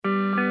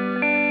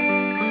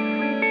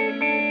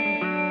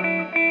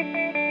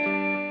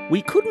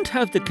We couldn't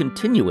have the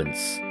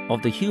continuance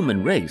of the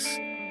human race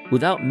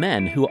without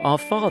men who are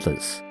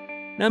fathers.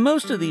 Now,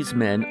 most of these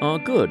men are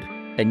good,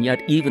 and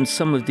yet even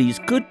some of these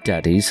good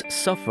daddies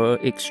suffer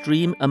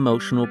extreme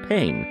emotional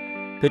pain,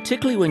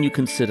 particularly when you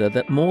consider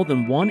that more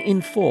than 1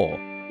 in 4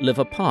 live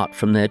apart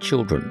from their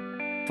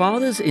children.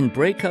 Fathers in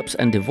breakups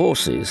and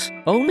divorces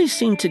only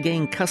seem to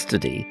gain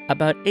custody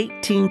about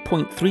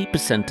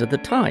 18.3% of the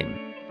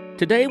time.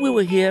 Today we will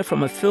hear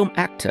from a film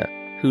actor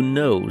who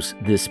knows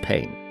this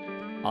pain.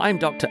 I'm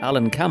Dr.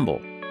 Alan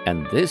Campbell,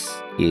 and this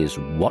is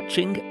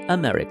Watching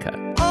America.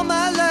 All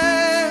my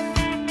life,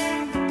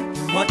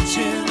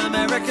 watching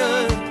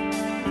America.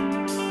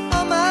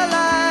 All my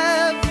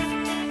life,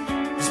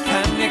 there's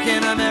panic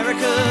in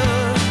America.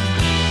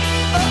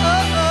 Oh,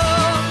 oh,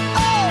 oh,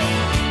 oh,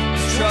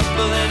 there's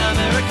trouble in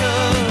America.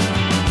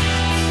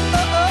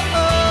 Oh, oh,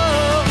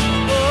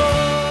 oh,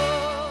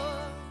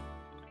 oh.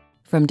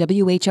 From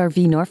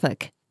WHRV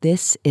Norfolk,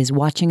 this is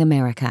Watching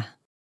America.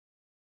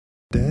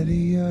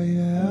 Daddy, are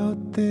you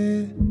out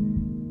there?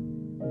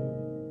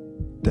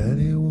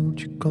 Daddy, won't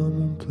you come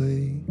and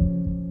play?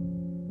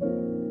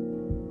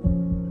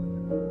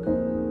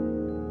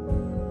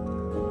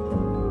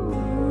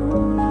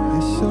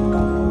 It's all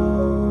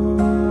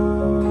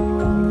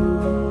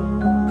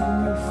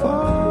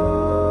far.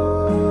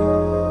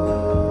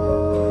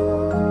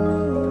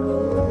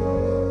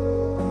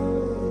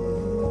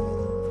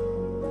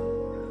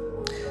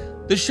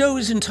 The show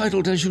is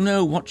entitled, as you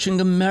know,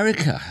 Watching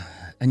America.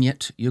 And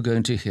yet you're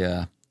going to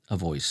hear a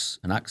voice,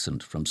 an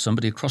accent from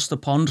somebody across the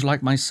pond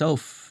like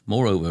myself,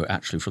 moreover,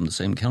 actually from the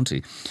same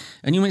county.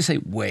 And you may say,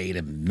 wait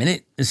a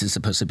minute, this is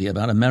supposed to be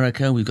about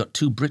America. We've got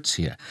 2 Brits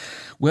here.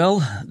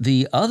 Well,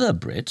 the other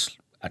Brit,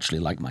 actually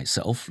like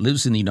myself,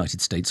 lives in the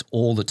United States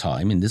all the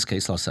time, in this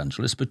case Los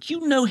Angeles, but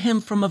you know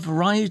him from a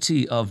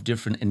variety of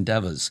different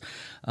endeavors.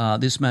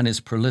 This man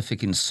is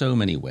prolific in so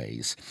many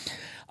ways.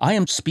 I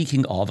am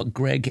speaking of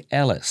Greg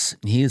Ellis.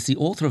 He is the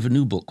author of a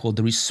new book called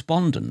The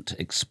Respondent,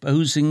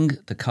 Exposing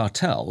the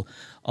Cartel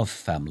of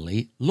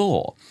Family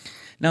Law.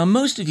 Now,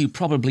 most of you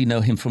probably know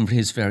him from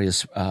his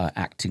various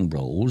acting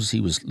roles. He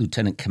was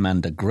Lieutenant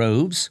Commander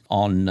Groves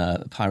on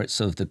Pirates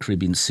of the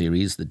Caribbean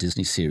series, the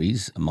Disney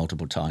series,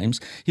 multiple times.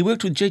 He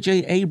worked with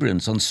J.J.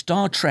 Abrams on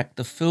Star Trek,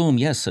 the film,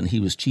 yes, and he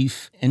was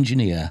Chief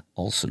Engineer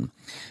Olsen.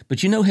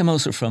 But you know him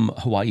also from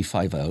Hawaii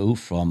Five-0,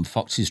 from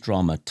Fox's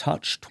drama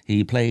Touched.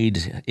 He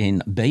played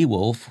in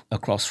Beowulf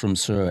across from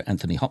Sir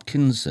Anthony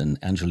Hopkins and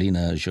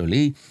Angelina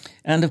Jolie.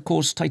 And, of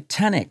course,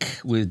 Titanic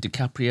with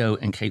DiCaprio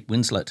and Kate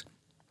Winslet.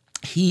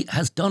 He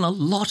has done a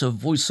lot of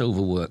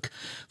voiceover work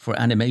for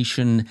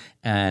animation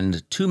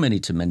and, too many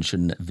to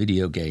mention,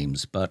 video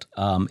games. But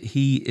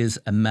he is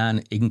a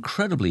man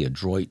incredibly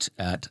adroit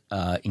at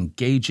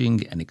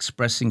engaging and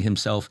expressing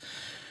himself,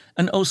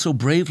 and also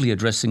bravely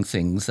addressing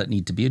things that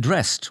need to be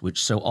addressed,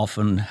 which so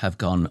often have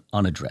gone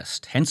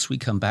unaddressed. Hence, we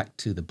come back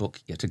to the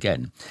book yet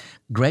again.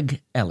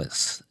 Greg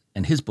Ellis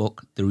and his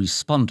book, The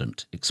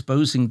Respondent,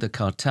 Exposing the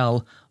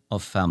Cartel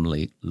of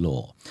Family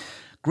Law.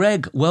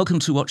 Greg, welcome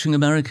to Watching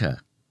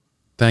America.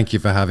 Thank you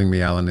for having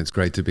me, Alan. It's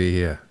great to be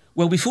here.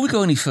 Well, before we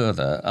go any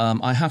further,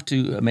 I have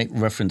to make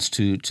reference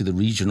to the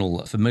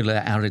regional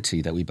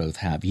familiarity that we both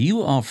have.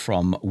 You are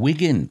from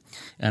Wigan,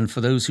 and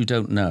for those who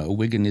don't know,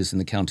 Wigan is in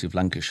the county of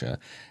Lancashire,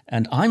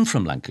 and I'm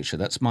from Lancashire.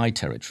 That's my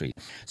territory.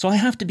 So I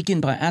have to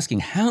begin by asking,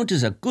 how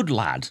does a good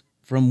lad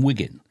from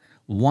Wigan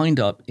wind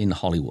up in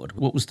Hollywood?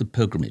 What was the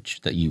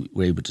pilgrimage that you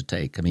were able to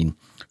take? I mean,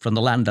 from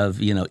the land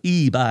of,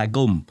 by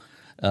gum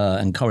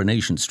and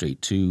Coronation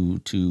Street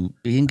to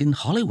being in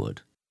Hollywood.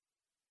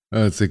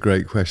 That's a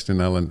great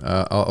question, Alan.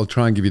 I'll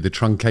try and give you the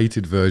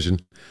truncated version.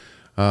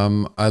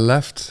 I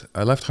left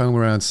home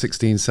around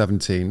 16,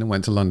 17 and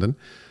went to London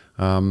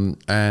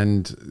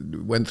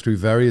and went through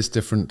various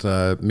different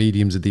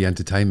mediums of the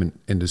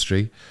entertainment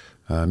industry,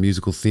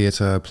 musical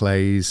theatre,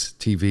 plays,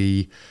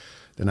 TV.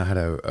 Then I had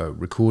a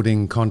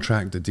recording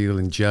contract, a deal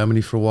in Germany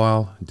for a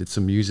while, did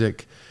some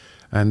music.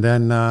 And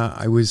then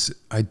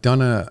I'd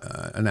done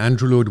an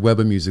Andrew Lloyd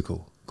Webber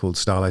musical called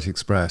Starlight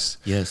Express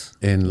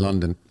in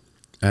London.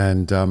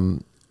 And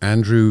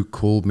Andrew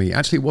called me.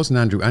 Actually, it wasn't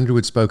Andrew. Andrew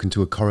had spoken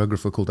to a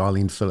choreographer called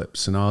Arlene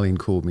Phillips, and Arlene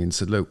called me and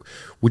said, look,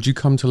 would you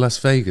come to Las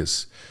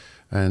Vegas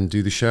and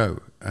do the show?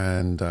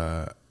 And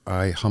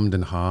I hummed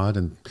and hawed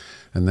and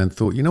then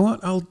thought, you know what,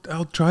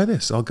 I'll try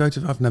this.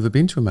 I've never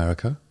been to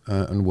America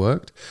and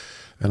worked.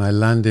 And I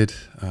landed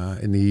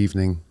in the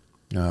evening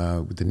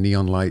with the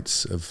neon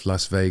lights of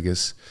Las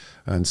Vegas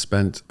and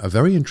spent a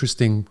very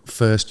interesting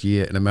first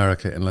year in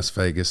America in Las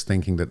Vegas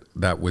thinking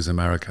that was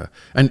America.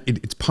 And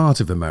it's part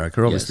of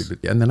America, obviously.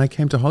 Yes. And then I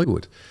came to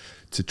Hollywood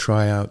to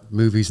try out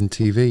movies and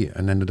TV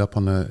and ended up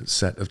on the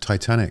set of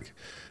Titanic.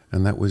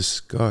 And that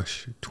was,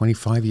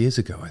 25 years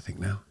ago, I think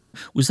now.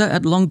 Was that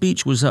at Long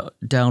Beach? Was that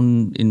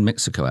down in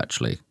Mexico,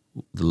 actually,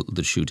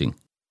 the shooting?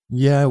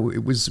 Yeah,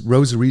 it was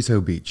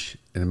Rosarito Beach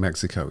in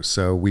Mexico.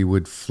 So we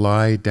would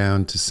fly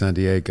down to San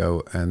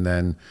Diego and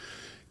then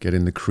get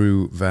in the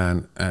crew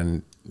van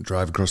and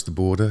drive across the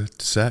border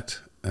to set.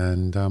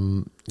 And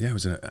it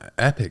was an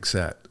epic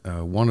set,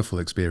 a wonderful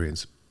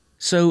experience.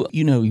 So,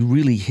 you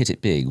really hit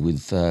it big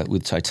with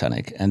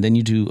Titanic, and then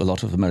you do a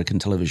lot of American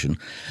television.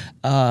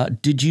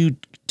 Did you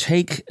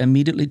take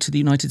immediately to the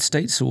United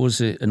States, or was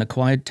it an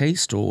acquired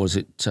taste, or was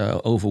it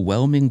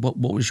overwhelming? What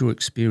was your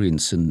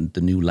experience in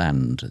the new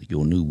land,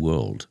 your new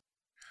world?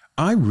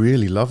 I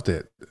really loved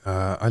it.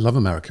 I love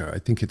America. I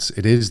think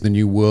it is the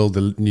new world,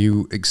 the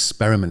new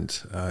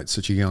experiment. It's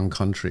such a young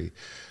country,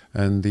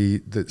 and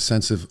the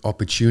sense of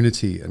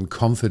opportunity and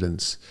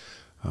confidence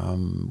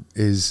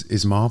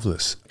is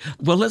marvelous.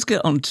 Well, let's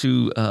get on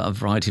to a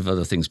variety of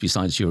other things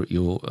besides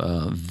your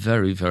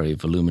very, very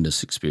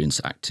voluminous experience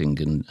acting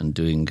and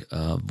doing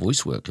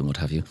voice work and what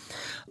have you.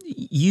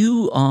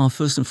 You are,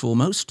 first and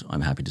foremost,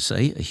 I'm happy to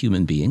say, a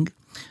human being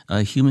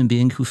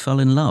who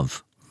fell in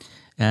love.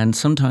 And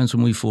sometimes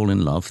when we fall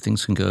in love,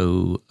 things can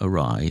go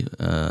awry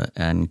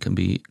and can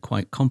be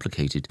quite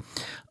complicated.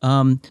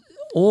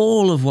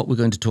 All of what we're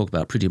going to talk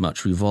about pretty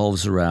much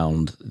revolves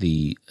around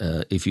the,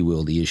 if you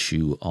will, the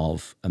issue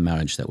of a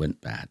marriage that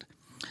went bad.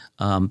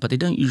 But they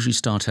don't usually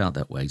start out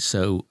that way.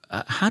 So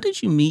how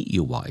did you meet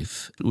your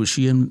wife? Was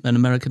she an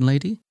American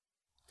lady?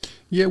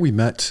 Yeah, we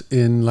met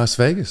in Las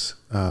Vegas.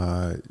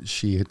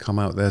 She had come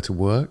out there to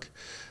work,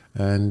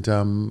 and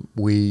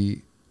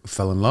we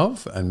fell in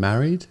love and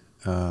married,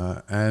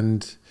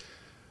 and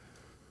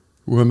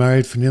we were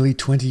married for nearly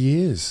 20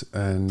 years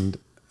and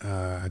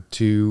had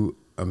two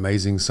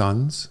amazing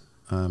sons.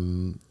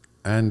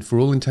 And for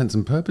all intents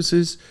and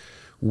purposes,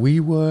 we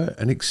were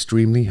an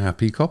extremely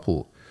happy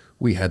couple.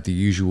 We had the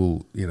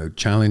usual,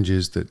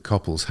 challenges that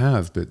couples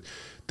have, but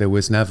there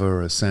was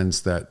never a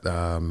sense that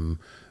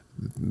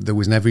there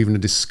was never even a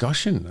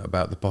discussion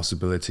about the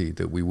possibility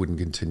that we wouldn't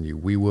continue.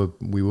 We were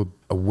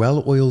a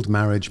well-oiled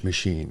marriage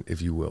machine,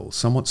 if you will,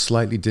 somewhat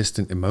slightly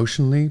distant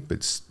emotionally,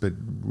 but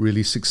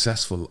really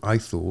successful, I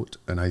thought,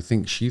 and I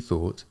think she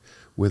thought,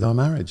 with our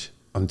marriage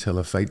until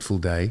a fateful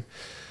day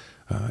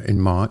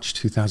in March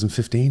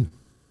 2015.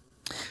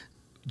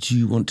 Do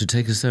you want to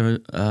take us there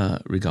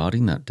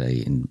regarding that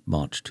day in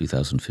March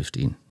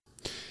 2015?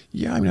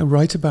 Yeah, I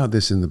write about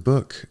this in the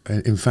book.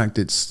 In fact,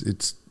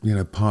 it's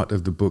part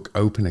of the book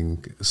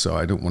opening, so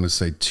I don't want to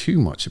say too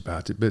much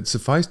about it. But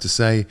suffice to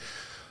say,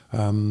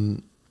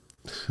 the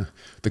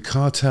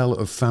cartel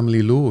of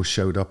family law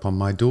showed up on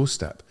my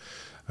doorstep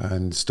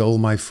and stole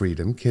my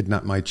freedom,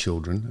 kidnapped my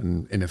children,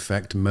 and in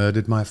effect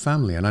murdered my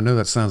family. And I know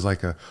that sounds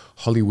like a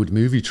Hollywood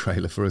movie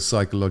trailer for a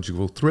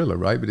psychological thriller,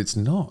 right? But it's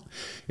not.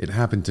 It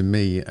happened to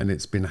me, and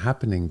it's been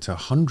happening to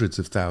hundreds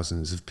of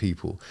thousands of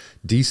people,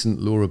 decent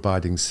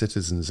law-abiding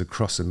citizens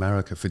across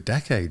America for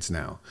decades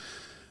now.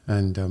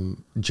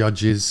 And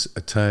judges,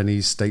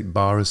 attorneys, state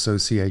bar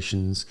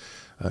associations,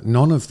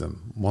 none of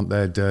them want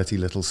their dirty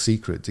little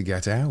secret to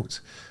get out.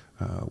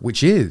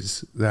 Which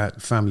is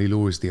that family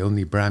law is the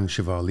only branch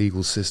of our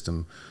legal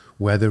system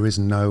where there is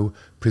no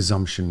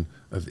presumption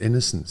of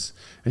innocence.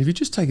 And if you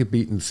just take a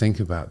beat and think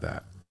about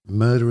that,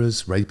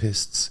 murderers,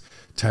 rapists,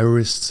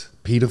 terrorists,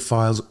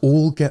 pedophiles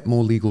all get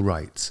more legal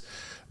rights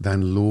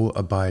than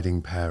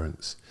law-abiding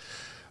parents.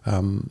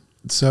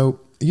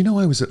 So,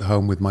 I was at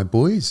home with my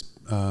boys.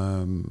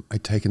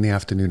 I'd taken the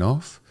afternoon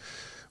off.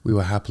 We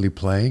were happily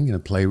playing in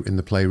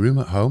the playroom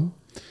at home,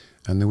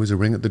 and there was a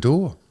ring at the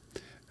door.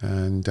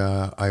 And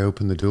I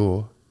opened the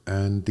door,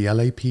 and the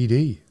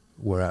LAPD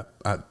were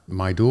at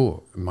my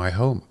door, my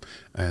home.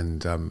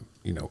 And,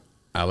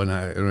 Alan,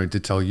 I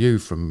did tell you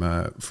from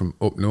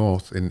up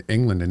north in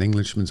England, an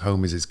Englishman's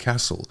home is his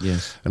castle.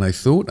 Yes. And I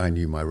thought I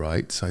knew my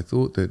rights. I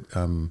thought that,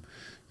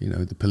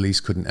 the police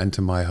couldn't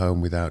enter my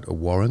home without a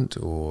warrant,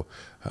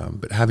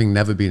 but having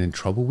never been in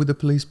trouble with the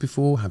police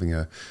before,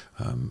 having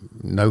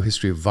no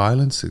history of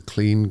violence, a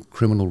clean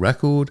criminal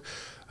record,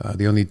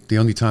 the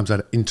only times I'd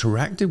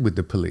interacted with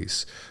the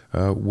police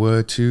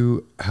were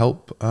to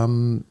help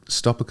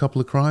stop a couple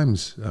of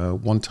crimes.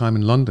 One time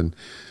in London,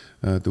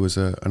 there was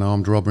an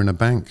armed robber in a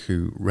bank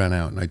who ran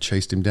out, and I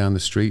chased him down the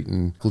street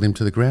and pulled him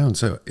to the ground.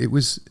 So it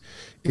was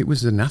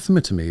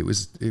anathema to me.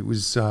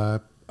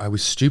 I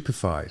was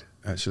stupefied,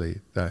 actually,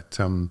 that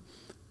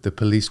the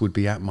police would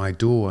be at my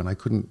door, and I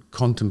couldn't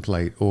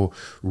contemplate or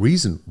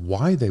reason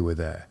why they were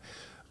there,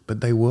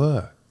 but they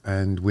were.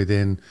 And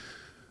within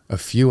a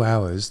few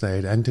hours, they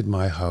had entered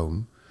my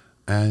home,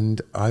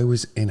 and I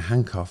was in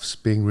handcuffs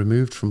being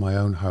removed from my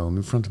own home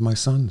in front of my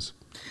sons.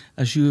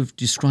 As you have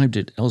described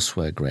it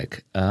elsewhere,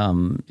 Greg,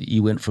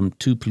 you went from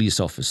 2 police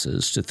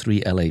officers to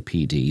 3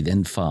 LAPD,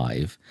 then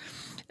 5,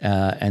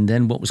 and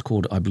then what was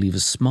called, I believe, a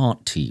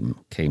SMART team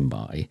came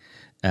by,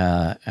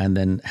 and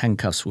then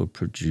handcuffs were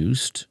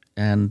produced,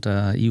 and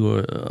you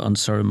were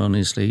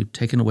unceremoniously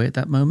taken away at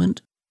that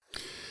moment?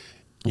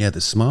 Yeah,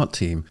 the SMART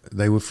team,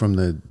 they were from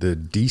the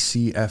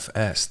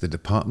DCFS, the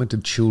Department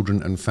of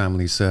Children and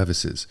Family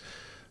Services,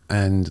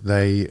 and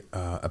they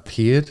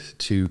appeared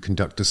to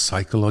conduct a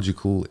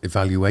psychological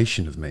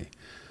evaluation of me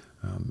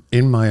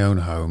in my own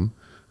home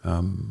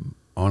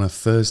on a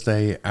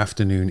Thursday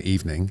afternoon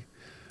evening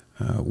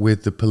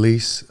with the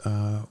police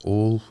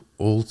all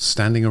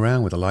standing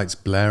around with the lights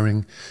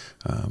blaring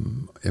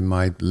in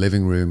my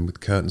living room with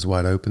curtains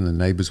wide open, the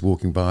neighbors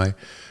walking by,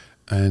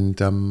 and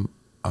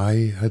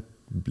I had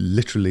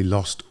literally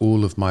lost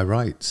all of my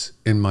rights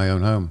in my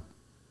own home.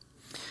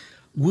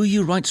 Were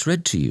your rights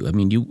read to you? I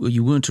mean,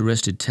 you weren't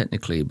arrested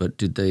technically, but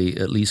did they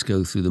at least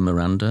go through the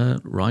Miranda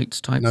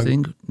rights type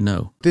thing?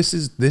 No. This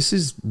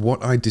is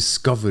what I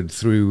discovered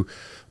through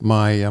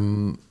my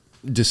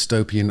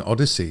dystopian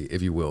odyssey,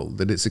 if you will,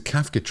 that it's a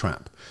Kafka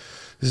trap.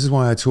 This is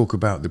why I talk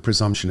about the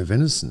presumption of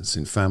innocence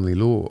in family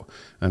law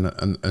and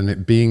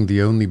it being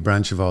the only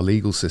branch of our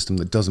legal system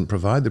that doesn't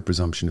provide the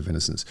presumption of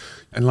innocence.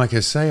 And like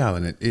I say,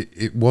 Alan,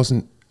 it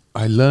wasn't,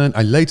 I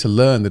later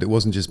learned that it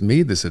wasn't just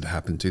me this had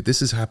happened to. This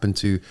has happened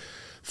to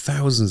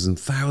thousands and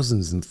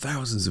thousands and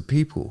thousands of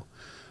people.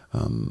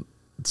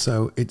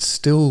 So it's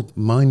still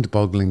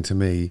mind-boggling to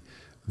me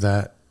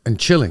that, and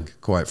chilling,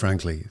 quite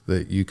frankly,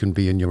 that you can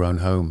be in your own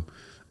home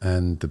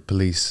and the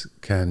police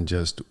can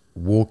just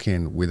walk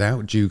in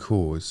without due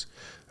cause,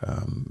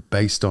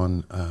 based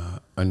on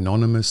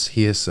anonymous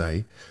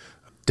hearsay.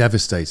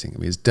 Devastating. I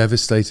mean, it's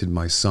devastated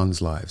my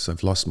son's lives.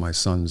 I've lost my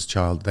son's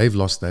child. They've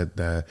lost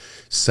their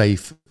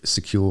safe,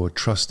 secure,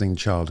 trusting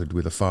childhood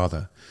with a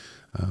father.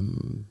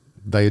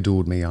 They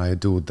adored me. I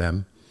adored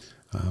them.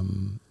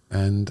 Yeah,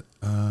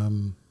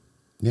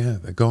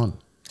 they're gone.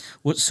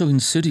 What's so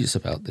insidious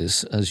about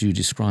this, as you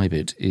describe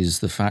it, is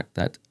the fact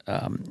that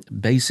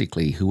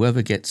basically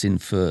whoever gets in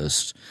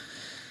first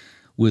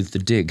with the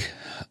dig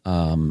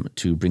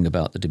to bring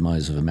about the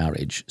demise of a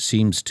marriage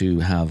seems to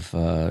have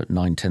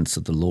 9/10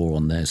 of the law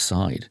on their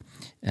side.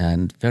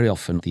 And very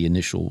often the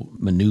initial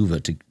maneuver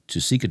to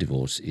seek a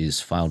divorce is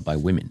filed by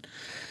women.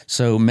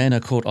 So men are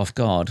caught off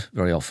guard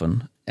very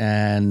often,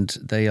 and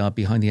they are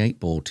behind the eight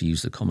ball, to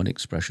use the common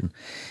expression.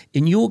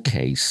 In your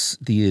case,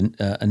 the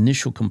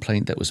initial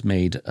complaint that was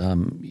made,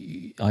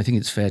 I think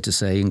it's fair to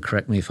say, and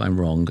correct me if I'm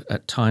wrong,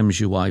 at times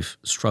your wife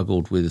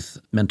struggled with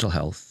mental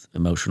health,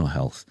 emotional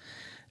health,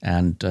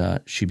 and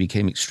she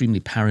became extremely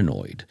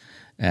paranoid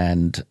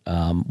and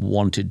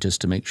wanted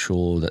just to make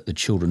sure that the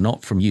children,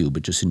 not from you,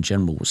 but just in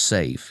general, were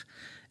safe.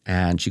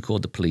 And she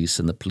called the police,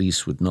 and the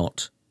police would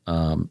not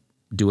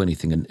do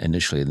anything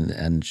initially.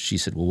 And she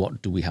said, well,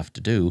 what do we have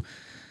to do?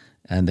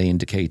 And they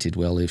indicated,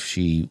 well, if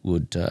she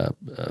would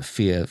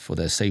fear for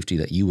their safety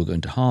that you were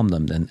going to harm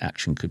them, then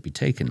action could be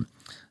taken.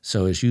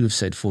 So as you have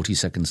said, 40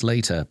 seconds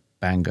later,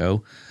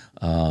 bango,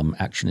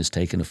 action is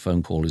taken, a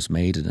phone call is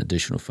made, an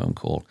additional phone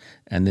call,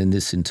 and then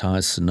this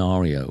entire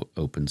scenario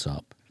opens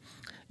up.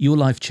 Your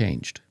life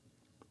changed.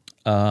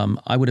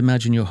 I would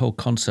imagine your whole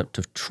concept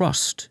of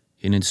trust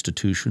in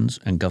institutions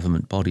and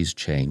government bodies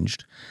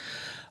changed.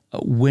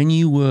 When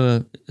you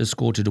were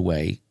escorted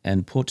away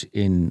and put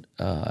in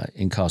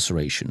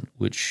incarceration,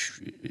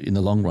 which in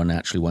the long run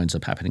actually winds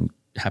up happening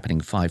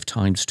 5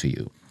 times to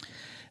you,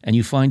 and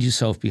you find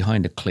yourself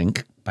behind a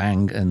clink,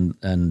 bang, and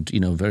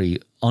very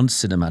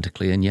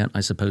uncinematically, and yet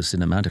I suppose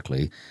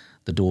cinematically,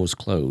 the doors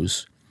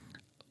close.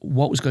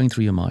 What was going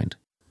through your mind?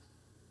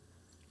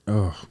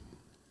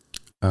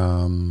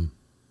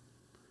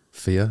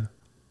 Fear,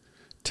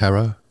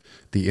 terror,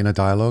 the inner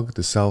dialogue,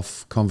 the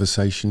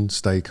self-conversation,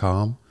 stay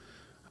calm.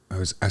 I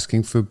was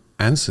asking for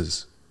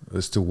answers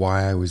as to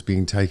why I was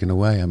being taken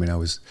away. I mean, I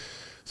was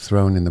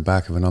thrown in the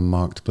back of an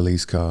unmarked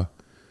police car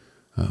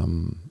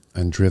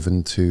and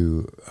driven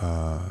to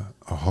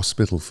a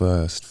hospital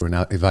first for an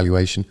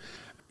evaluation.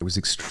 It was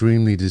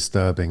extremely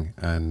disturbing,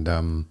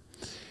 and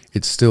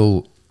it's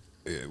still,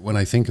 when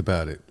I think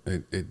about it,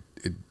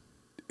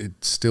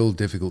 it's still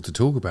difficult to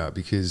talk about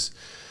because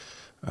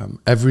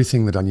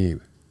everything that I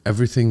knew,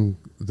 everything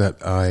that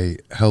I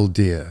held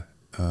dear,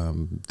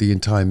 the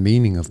entire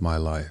meaning of my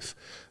life,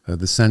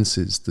 the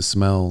senses, the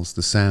smells,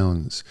 the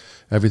sounds,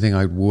 everything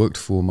I'd worked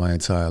for my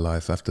entire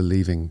life after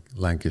leaving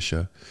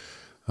Lancashire,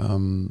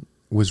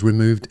 was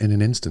removed in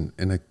an instant,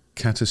 in a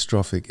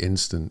catastrophic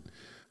instant.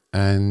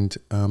 And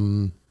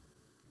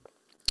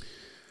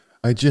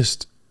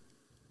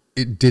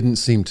it didn't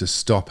seem to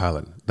stop,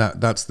 Alan.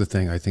 That's the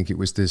thing. I think it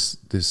was this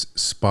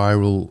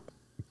spiral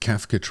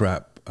Kafka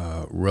trap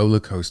roller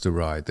coaster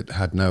ride that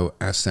had no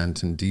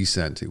ascent and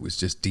descent. It was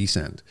just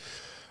descent.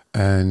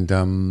 And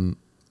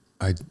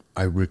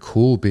I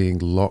recall being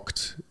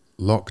locked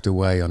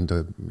away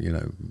under,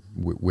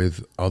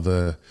 with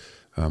other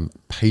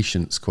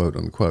patients, quote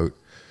unquote,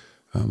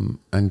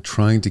 and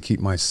trying to keep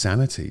my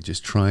sanity,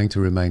 just trying to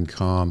remain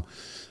calm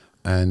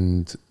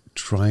and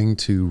trying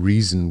to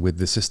reason with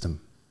the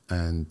system.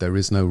 And there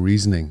is no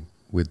reasoning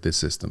with this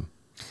system.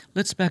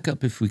 Let's back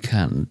up, if we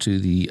can, to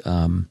the,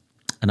 and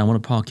I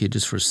want to park here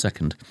just for a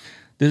second.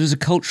 There is a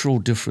cultural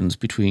difference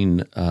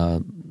between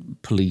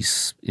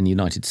police in the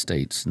United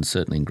States and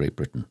certainly in Great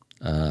Britain.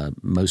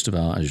 Most of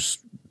our, as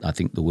I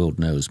think the world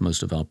knows,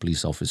 most of our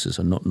police officers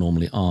are not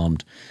normally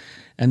armed.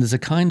 And there's a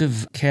kind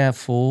of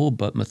careful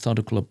but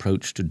methodical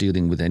approach to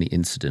dealing with any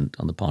incident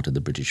on the part of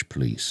the British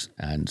police.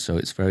 And so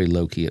it's very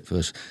low-key at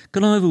first.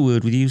 Can I have a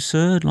word with you,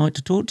 sir? I'd like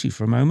to talk to you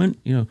for a moment.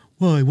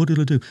 Why? What did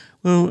I do?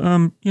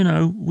 Well,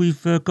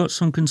 we've got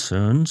some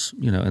concerns,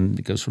 and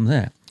it goes from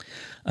there.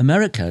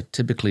 America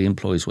typically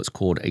employs what's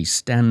called a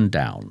stand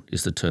down,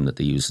 is the term that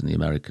they use in the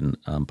American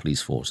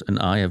police force. And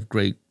I have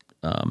great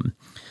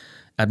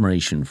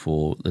admiration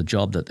for the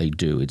job that they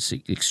do. It's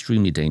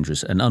extremely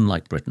dangerous, and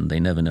unlike Britain, they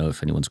never know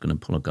if anyone's going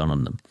to pull a gun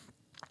on them.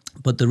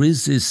 But there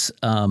is this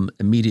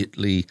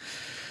immediately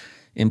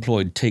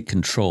employed take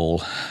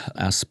control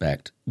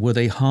aspect. Were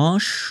they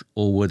harsh,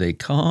 or were they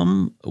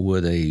calm?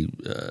 Were they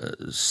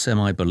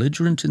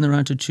semi-belligerent in their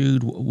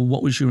attitude?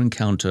 What was your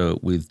encounter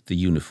with the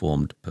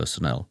uniformed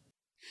personnel?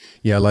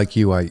 Yeah, like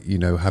you,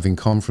 having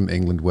come from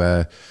England,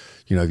 where,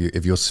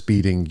 if you're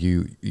speeding,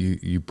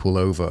 you pull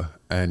over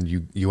and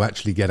you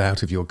actually get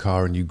out of your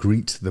car and you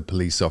greet the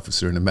police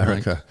officer in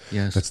America. Right.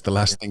 Yes. That's the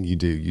last thing you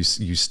do.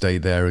 You stay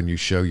there and you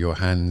show your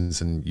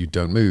hands and you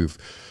don't move.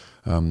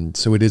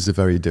 So it is a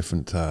very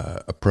different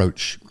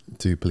approach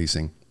to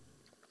policing.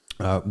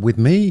 With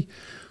me,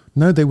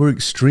 no, they were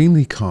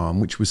extremely calm,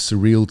 which was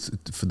surreal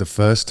for the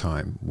first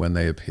time when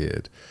they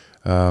appeared,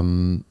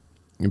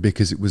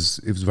 because it was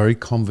very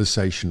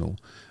conversational,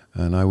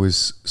 and I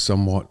was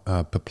somewhat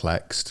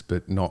perplexed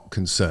but not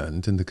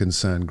concerned, and the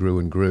concern grew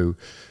and grew.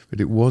 But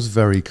it was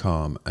very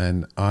calm,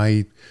 and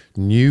I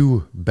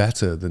knew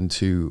better than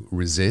to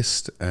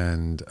resist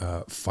and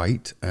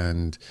fight,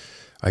 and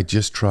I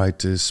just tried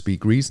to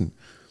speak reason,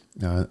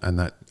 and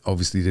that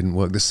obviously didn't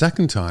work. The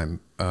second time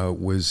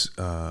was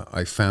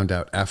I found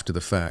out after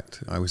the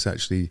fact. I was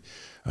actually,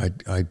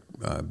 I'd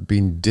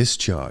been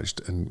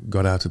discharged and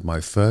got out of my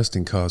first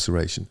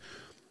incarceration,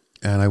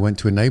 and I went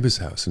to a neighbor's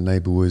house. A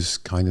neighbor was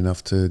kind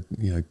enough to,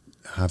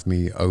 have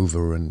me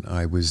over, and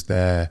I was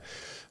there.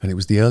 And it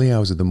was the early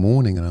hours of the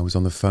morning, and I was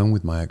on the phone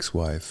with my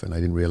ex-wife, and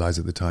I didn't realize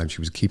at the time she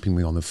was keeping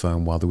me on the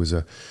phone while there was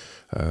a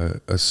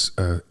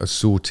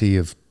sortie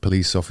of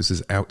police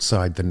officers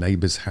outside the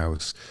neighbor's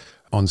house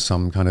on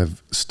some kind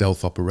of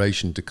stealth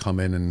operation to come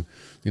in, and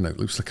it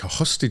looks like a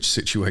hostage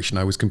situation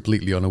I was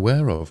completely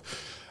unaware of.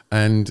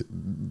 And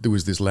there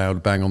was this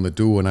loud bang on the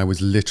door, and I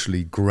was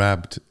literally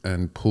grabbed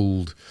and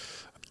pulled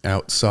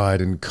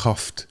outside and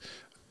cuffed,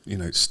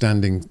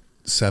 standing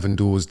 7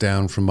 doors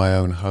down from my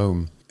own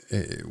home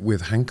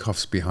with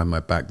handcuffs behind my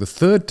back. The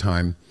third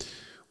time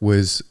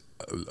was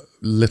a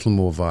little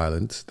more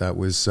violent. That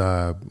was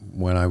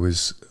when I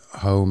was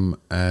home,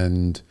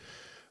 and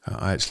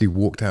I actually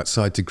walked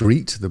outside to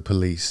greet the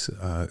police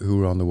who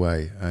were on the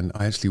way, and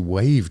I actually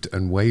waved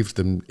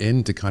them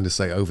in to kind of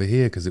say over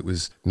here, because it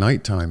was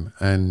nighttime.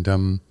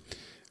 And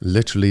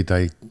literally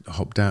they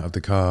hopped out of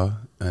the car,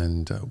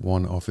 and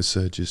one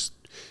officer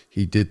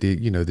he did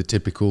the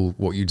typical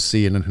what you'd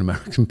see in an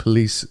American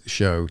police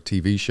show,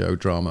 TV show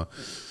drama.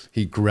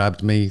 He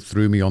grabbed me,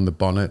 threw me on the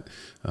bonnet,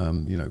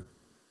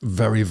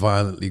 very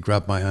violently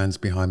grabbed my hands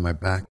behind my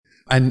back,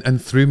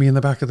 and threw me in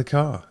the back of the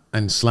car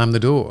and slammed the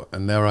door.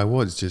 And there I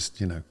was,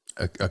 just,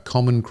 a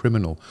common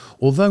criminal.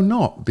 Although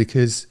not,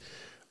 because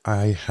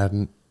I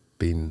hadn't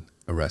been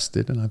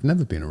arrested, and I've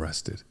never been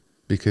arrested,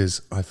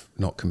 because I've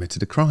not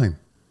committed a crime.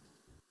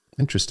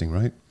 Interesting,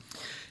 right?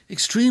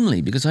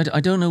 Extremely, because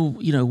I don't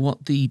know,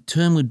 what the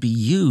term would be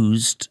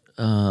used.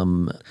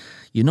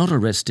 You're not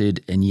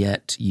arrested, and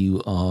yet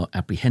you are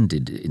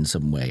apprehended in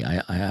some way.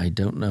 I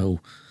don't know.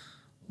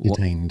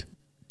 Detained.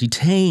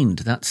 Detained,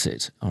 that's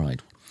it. All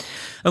right.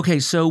 Okay,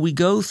 so we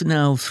go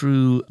now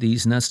through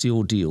these nasty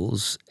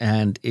ordeals,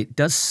 and it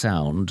does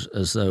sound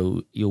as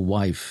though your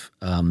wife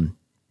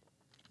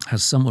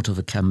has somewhat of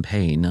a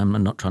campaign. I'm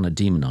not trying to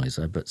demonize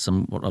her, but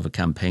somewhat of a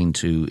campaign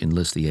to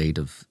enlist the aid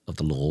of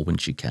the law when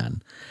she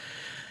can.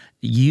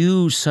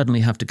 You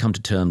suddenly have to come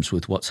to terms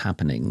with what's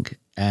happening,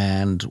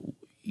 and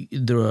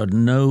there are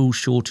no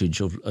shortage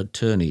of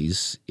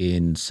attorneys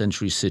in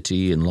Century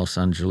City and Los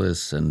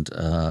Angeles and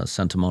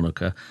Santa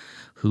Monica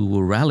who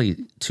will rally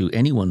to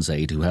anyone's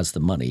aid who has the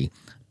money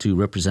to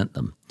represent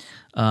them.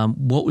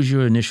 What was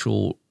your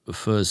initial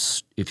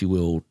first, if you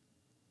will,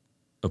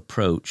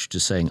 approach to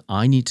saying,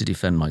 I need to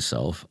defend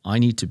myself, I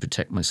need to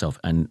protect myself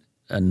and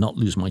not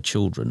lose my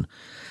children?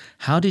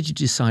 How did you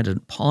decide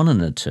upon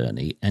an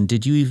attorney, and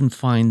did you even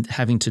find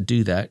having to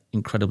do that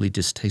incredibly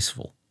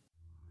distasteful?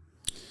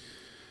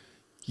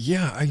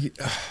 Yeah,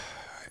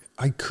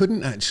 I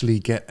couldn't actually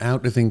get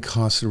out of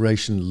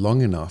incarceration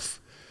long enough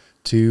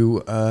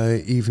to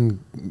even,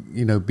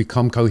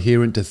 become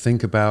coherent, to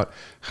think about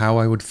how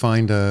I would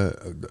find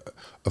a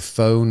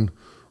phone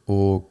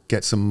or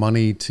get some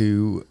money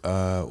to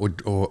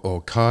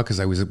or car, because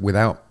I was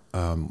without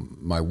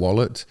my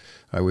wallet.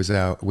 I was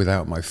out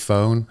without my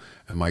phone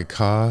and my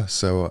car.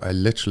 So I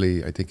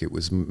literally, I think it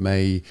was March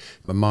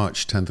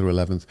 10th or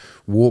 11th,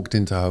 walked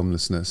into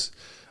homelessness,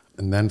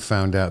 and then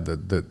found out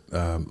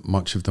that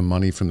much of the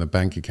money from the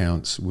bank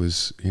accounts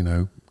was,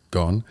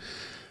 gone.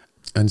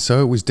 And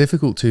so it was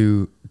difficult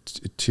to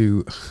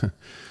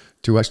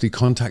actually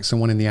contact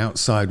someone in the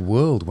outside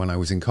world when I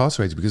was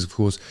incarcerated, because of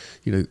course,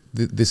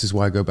 this is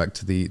why I go back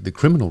to the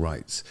criminal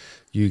rights.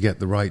 You get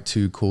the right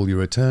to call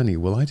your attorney.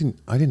 Well, I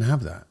didn't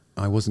have that.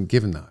 I wasn't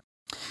given that.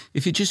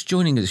 If you're just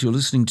joining us, you're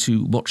listening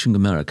to Watching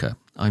America.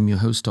 I'm your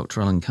host,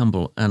 Dr. Alan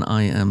Campbell, and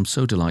I am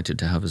so delighted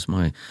to have as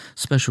my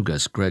special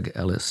guest, Greg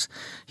Ellis.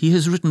 He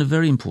has written a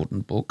very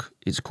important book.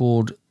 It's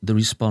called The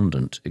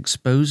Respondent,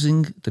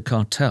 Exposing the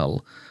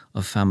Cartel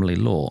of Family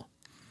Law.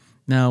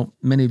 Now,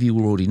 many of you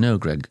will already know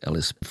Greg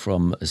Ellis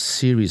from a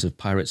series of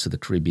Pirates of the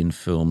Caribbean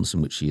films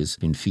in which he has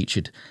been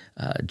featured.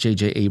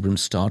 J.J.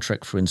 Abrams' Star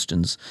Trek, for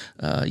instance.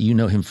 You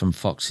know him from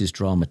Fox's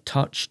drama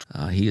Touched.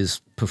 He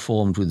has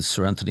performed with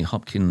Sir Anthony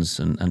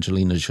Hopkins and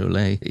Angelina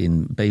Jolie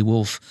in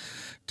Beowulf,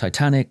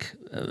 Titanic,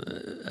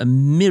 a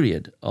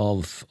myriad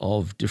of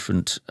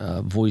different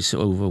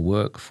voiceover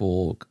work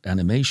for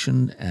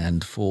animation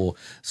and for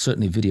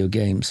certainly video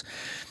games.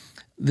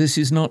 This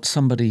is not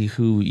somebody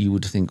who you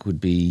would think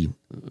would be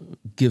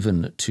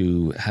given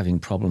to having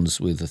problems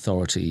with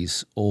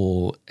authorities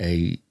or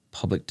a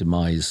public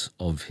demise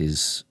of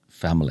his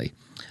family,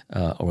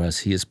 or as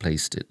he has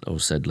placed it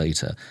or said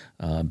later,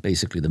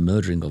 basically the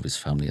murdering of his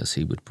family, as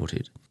he would put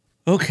it.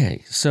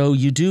 Okay, so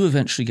you do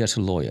eventually get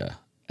a lawyer,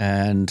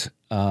 and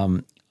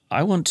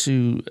I want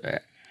to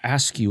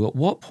ask you, at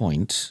what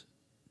point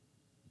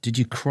did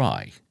you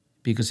cry?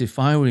 Because if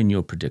I were in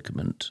your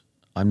predicament,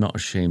 I'm not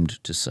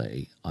ashamed to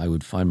say I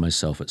would find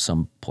myself at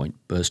some point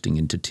bursting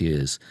into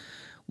tears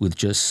with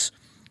just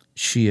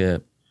sheer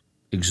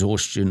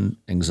exhaustion,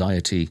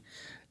 anxiety,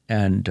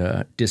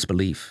 and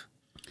disbelief.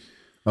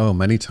 Oh,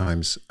 many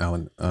times,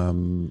 Alan.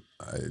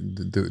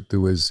 There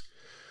was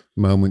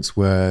moments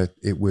where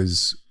it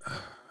was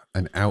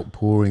an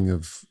outpouring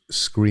of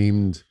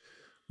screamed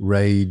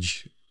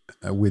rage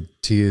with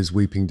tears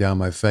weeping down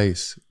my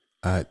face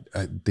at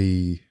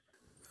the...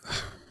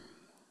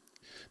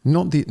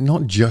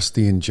 Not just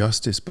the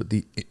injustice, but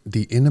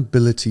the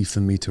inability for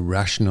me to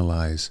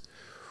rationalize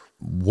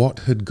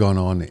what had gone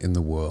on in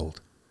the world.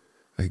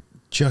 Like,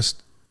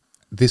 just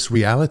this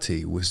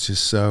reality was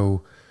just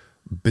so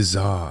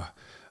bizarre,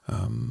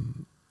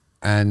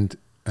 and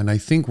I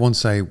think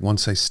once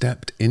I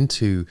stepped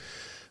into,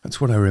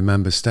 that's what I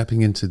remember,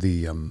 stepping into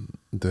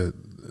the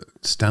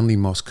Stanley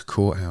Mosque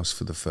courthouse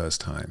for the first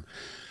time,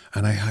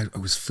 and I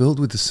was filled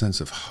with a sense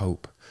of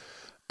hope,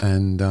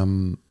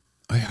 and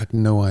I had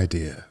no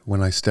idea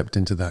when I stepped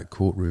into that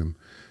courtroom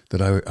that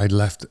I'd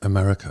left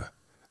America.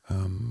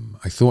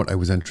 I thought I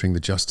was entering the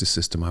justice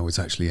system. I was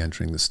actually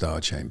entering the Star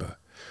Chamber,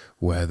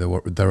 where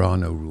there are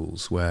no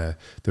rules, where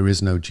there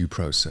is no due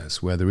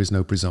process, where there is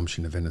no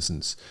presumption of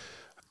innocence.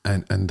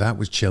 And that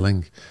was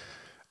chilling.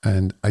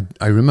 And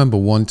I remember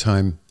one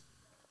time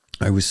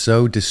I was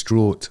so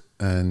distraught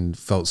and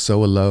felt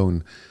so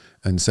alone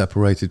and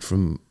separated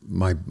from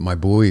my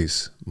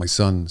boys, my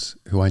sons,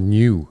 who I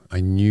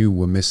knew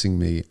were missing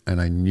me,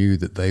 and I knew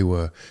that they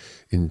were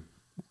in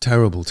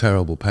terrible,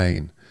 terrible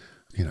pain.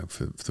 You know,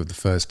 for the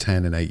first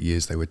 10 and 8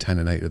 years, they were 10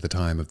 and 8 at the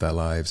time of their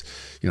lives.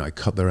 You know, I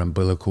cut their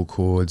umbilical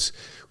cords.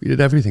 We did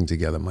everything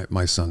together,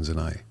 my sons and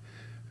I.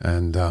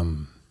 And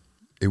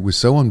it was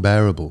so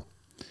unbearable,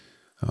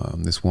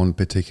 this one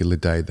particular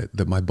day,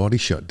 that my body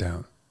shut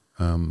down.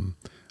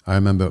 I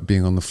remember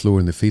being on the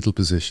floor in the fetal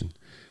position,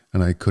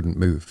 and I couldn't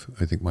move.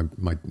 I think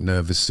my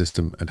nervous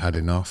system had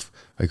enough.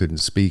 I couldn't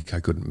speak. I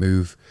couldn't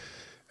move,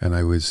 and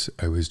I was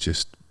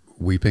just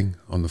weeping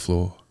on the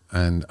floor.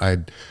 And I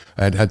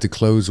had to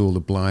close all the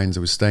blinds. I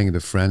was staying at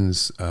a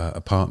friend's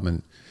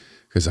apartment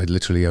because I'd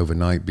literally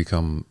overnight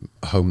become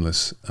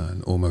homeless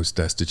and almost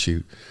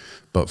destitute,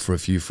 but for a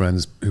few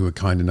friends who were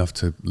kind enough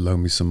to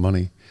loan me some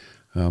money.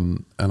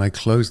 And I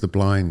closed the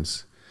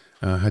blinds.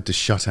 I had to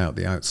shut out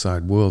the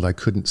outside world. I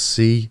couldn't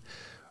see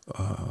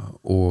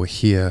or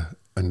hear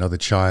another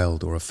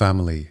child or a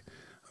family,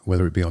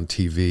 whether it be on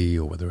TV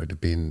or whether it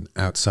had been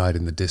outside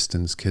in the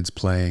distance, kids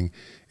playing.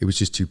 It was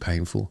just too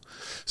painful.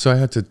 So I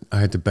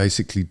had to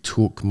basically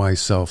talk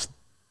myself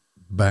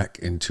back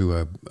into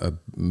a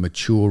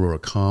mature or a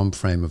calm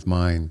frame of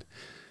mind,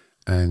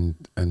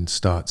 and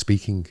start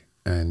speaking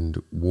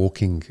and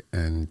walking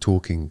and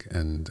talking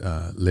and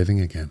living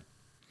again.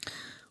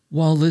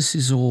 While this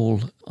is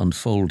all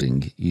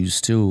unfolding, you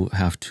still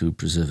have to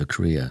preserve a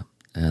career.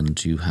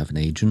 And you have an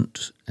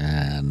agent,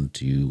 and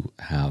you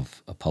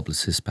have a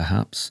publicist,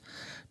 perhaps,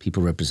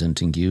 people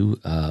representing you,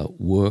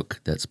 work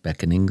that's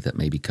beckoning, that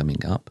may be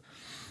coming up.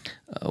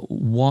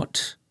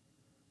 What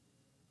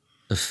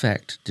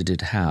effect did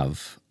it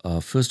have,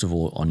 first of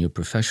all, on your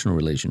professional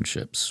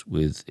relationships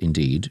with,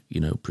 indeed,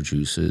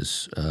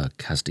 producers,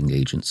 casting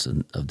agents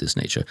and of this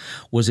nature?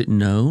 Was it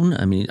known?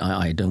 I mean,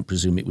 I don't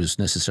presume it was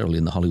necessarily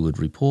in the Hollywood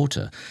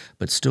Reporter,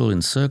 but still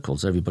in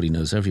circles, everybody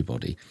knows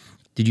everybody.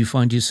 Did you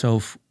find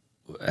yourself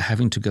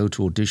having to go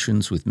to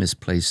auditions with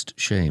misplaced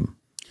shame?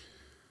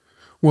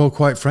 Well,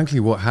 quite frankly,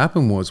 what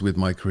happened was with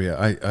my career,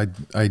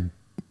 I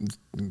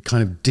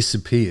kind of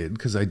disappeared,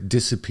 because I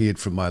disappeared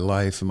from my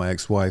life, and my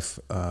ex-wife,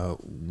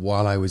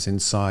 while I was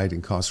inside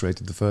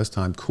incarcerated the first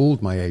time,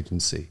 called my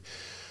agency,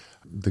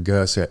 the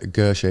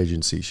Gersh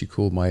agency. She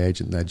called my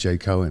agent there, Jay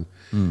Cohen,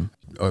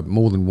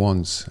 more than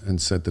once,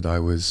 and said that I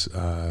was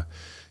I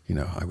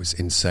was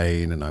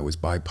insane and I was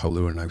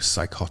bipolar and I was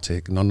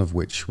psychotic, none of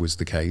which was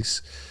the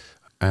case.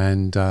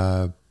 And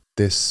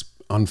this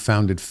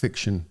unfounded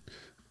fiction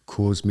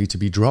caused me to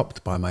be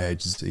dropped by my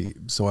agency.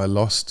 So I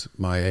lost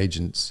my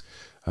agents,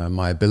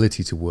 my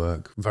ability to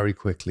work very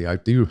quickly. I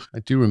do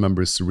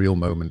remember a surreal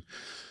moment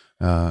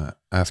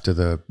after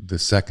the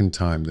second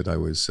time that I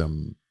was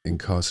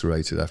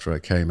incarcerated after I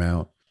came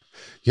out.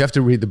 You have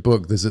to read the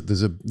book. There's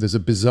a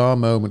bizarre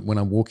moment when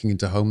I'm walking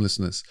into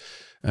homelessness,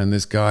 and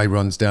this guy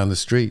runs down the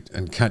street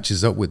and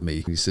catches up with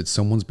me. He said,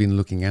 "Someone's been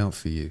looking out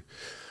for you.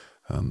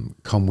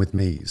 Come with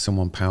me.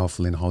 Someone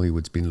powerful in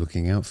Hollywood's been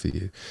looking out for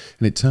you."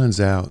 And it turns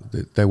out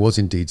that there was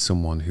indeed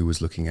someone who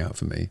was looking out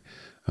for me,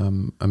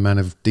 a man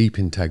of deep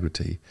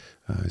integrity.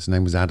 His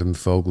name was Adam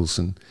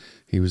Fogelson.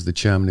 He was the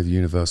chairman of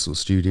Universal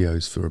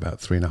Studios for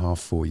about 3.5,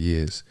 4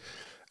 years.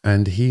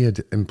 And he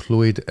had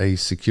employed a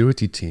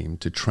security team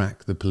to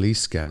track the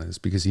police scanners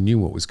because he knew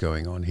what was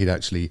going on.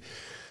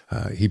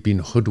 He'd been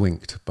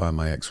hoodwinked by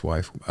my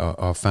ex-wife.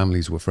 Our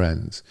families were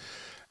friends.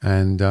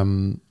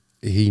 And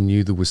he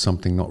knew there was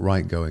something not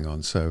right going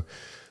on. So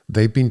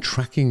they've been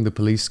tracking the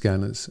police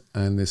scanners,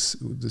 and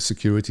the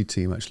security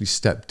team actually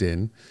stepped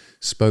in,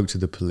 spoke to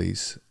the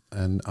police,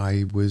 and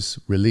I was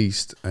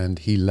released, and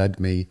he led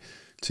me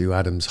to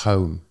Adam's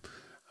home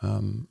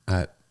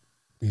at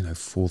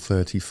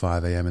 4:30,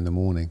 5 a.m. in the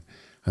morning.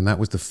 And that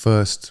was the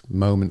first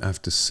moment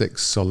after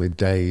 6 solid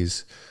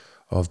days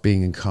of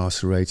being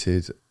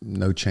incarcerated,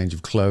 no change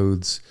of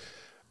clothes,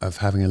 of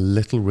having a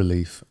little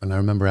relief. And I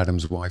remember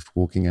Adam's wife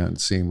walking out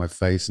and seeing my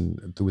face,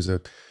 and there was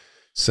a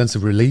sense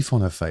of relief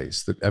on her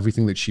face that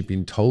everything that she'd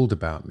been told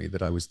about me,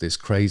 that I was this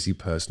crazy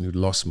person who'd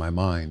lost my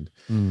mind.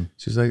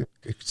 She was like,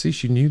 I could see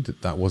she knew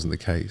that wasn't the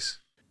case.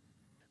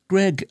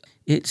 Greg,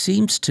 it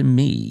seems to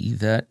me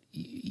that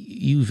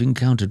you've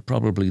encountered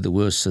probably the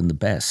worst and the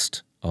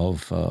best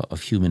of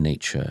human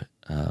nature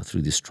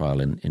through this trial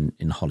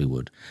in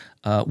Hollywood.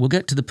 We'll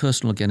get to the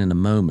personal again in a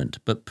moment,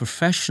 but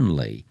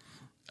professionally,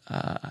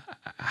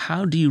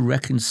 how do you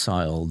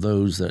reconcile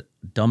those that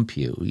dump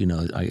you?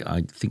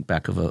 I think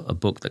back of a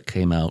book that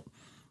came out,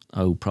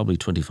 probably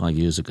 25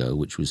 years ago,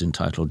 which was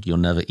entitled "You'll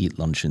Never Eat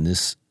Lunch in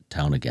This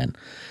Town Again,"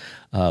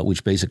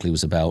 which basically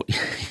was about,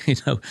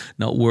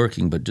 not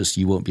working, but just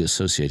you won't be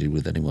associated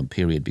with anyone,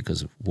 period,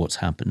 because of what's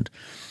happened.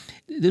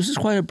 This is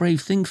quite a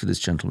brave thing for this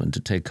gentleman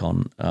to take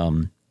on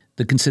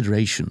the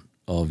consideration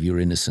of your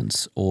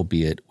innocence,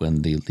 albeit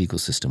when the legal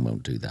system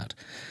won't do that.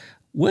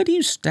 Where do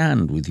you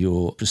stand with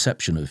your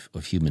perception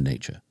of human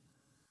nature?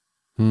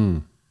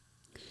 Oh,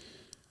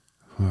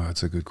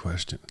 that's a good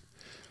question.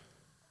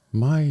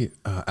 My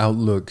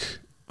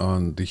outlook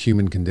on the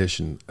human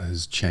condition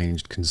has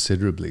changed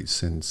considerably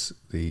since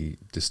the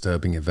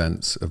disturbing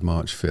events of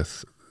March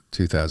 5th,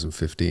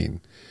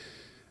 2015.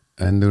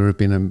 And there have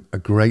been a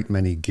great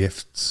many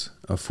gifts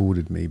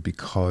afforded me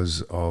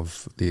because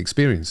of the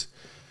experience.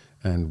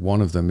 And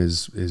one of them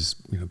is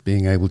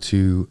being able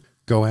to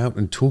go out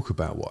and talk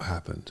about what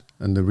happened.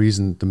 And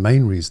the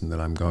main reason that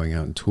I'm going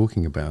out and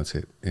talking about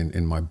it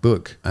in my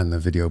book and the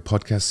video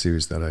podcast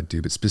series that I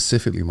do, but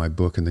specifically my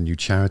book and the new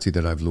charity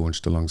that I've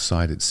launched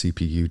alongside it,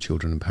 CPU,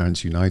 Children and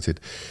Parents United,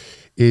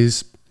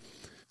 is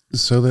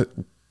so that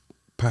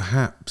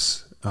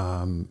perhaps,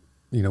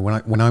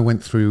 when I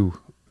went through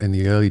in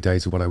the early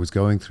days of what I was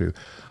going through,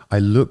 I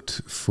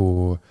looked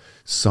for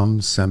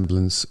some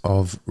semblance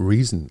of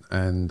reason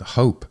and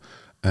hope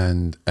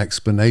and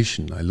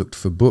explanation. I looked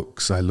for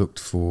books. I looked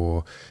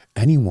for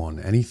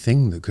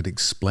anything that could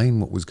explain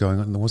what was going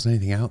on. And there wasn't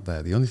anything out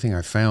there. The only thing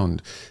I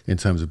found in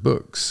terms of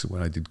books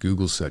when I did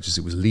Google searches,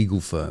 it was legal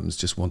firms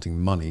just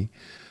wanting money.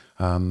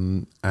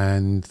 And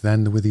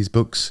then there were these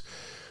books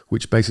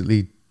which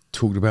basically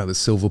talked about the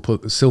silver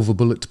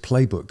bullet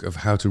playbook of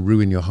how to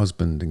ruin your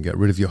husband and get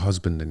rid of your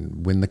husband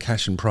and win the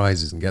cash and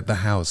prizes and get the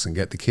house and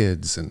get the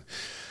kids.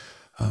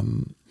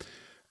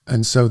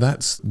 And so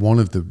that's one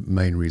of the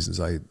main reasons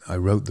I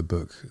wrote the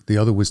book. The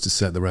other was to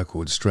set the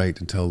record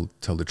straight and tell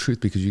the truth,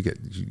 because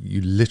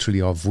you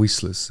literally are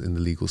voiceless in the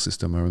legal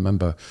system. I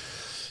remember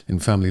in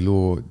family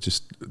law,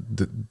 just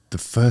the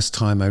first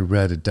time I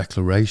read a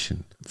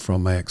declaration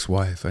from my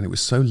ex-wife, and it was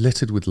so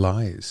littered with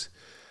lies.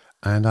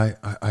 And I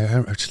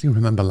actually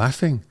remember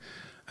laughing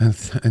and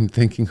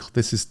thinking, oh,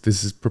 this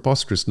is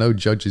preposterous. No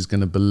judge is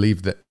going to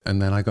believe that.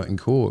 And then I got in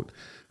court.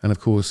 And of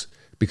course,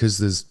 because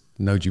there's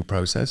no due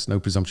process, no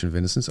presumption of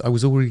innocence, I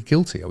was already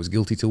guilty. I was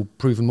guilty till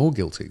proven more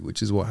guilty,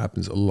 which is what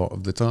happens a lot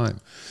of the time.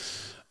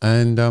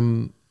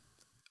 And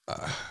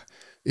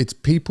it's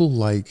people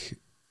like,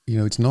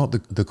 it's not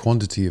the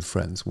quantity of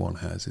friends one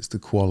has, it's the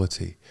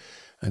quality.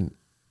 And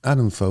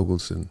Adam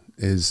Fogelson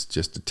is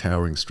just a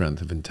towering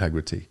strength of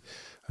integrity,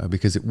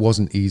 because it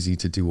wasn't easy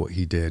to do what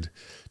he did,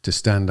 to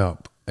stand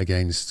up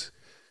against,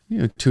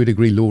 to a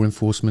degree, law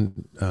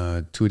enforcement,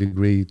 to a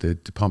degree, the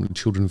Department of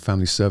Children and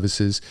Family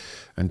Services,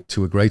 and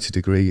to a greater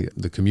degree,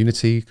 the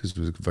community, because it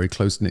was a very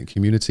close-knit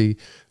community.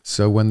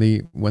 So when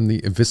the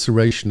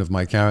evisceration of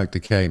my character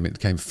came, it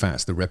came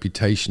fast. The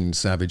reputation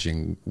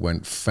savaging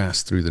went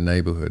fast through the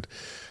neighborhood.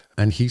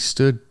 And he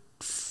stood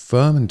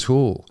firm and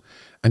tall,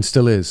 and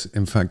still is.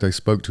 In fact, I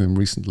spoke to him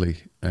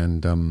recently,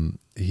 and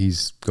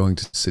he's going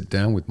to sit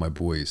down with my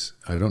boys.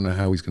 I don't know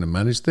how he's going to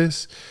manage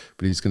this,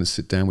 but he's going to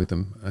sit down with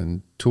them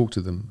and talk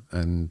to them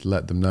and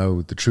let them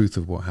know the truth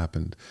of what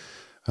happened.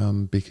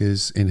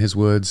 Because in his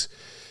words,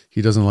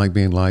 he doesn't like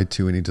being lied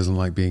to, and he doesn't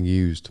like being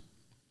used.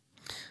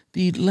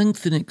 The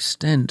length and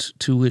extent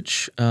to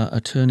which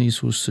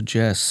attorneys will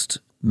suggest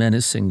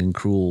menacing and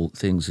cruel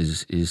things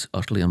is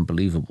utterly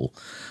unbelievable.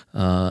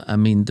 I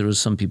mean, there are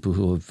some people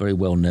who are very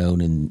well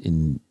known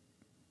in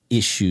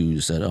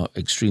issues that are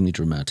extremely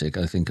dramatic.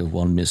 I think of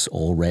one Miss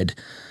Allred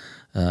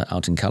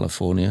out in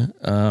California.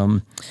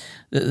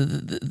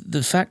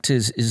 The fact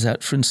is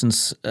that, for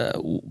instance,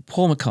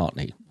 Paul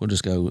McCartney, we'll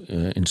just go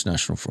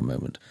international for a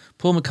moment.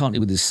 Paul McCartney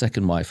with his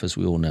second wife, as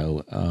we all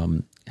know,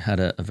 had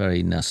a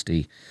very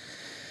nasty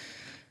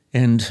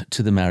end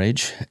to the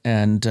marriage.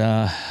 And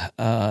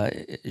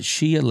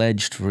she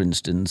alleged, for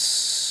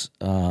instance,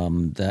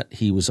 that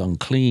he was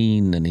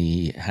unclean and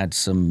he had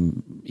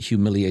some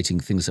humiliating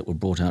things that were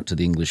brought out to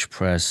the English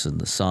press and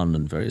The Sun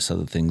and various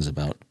other things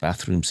about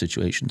bathroom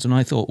situations. And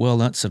I thought, well,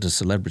 that's at a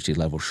celebrity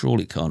level,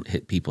 surely can't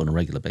hit people on a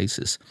regular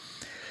basis.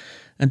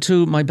 And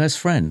two, my best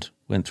friend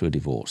went through a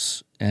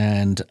divorce,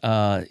 and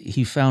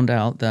he found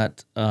out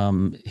that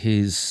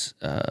his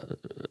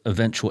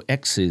eventual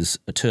ex's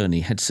attorney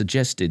had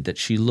suggested that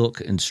she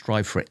look and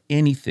strive for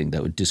anything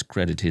that would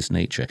discredit his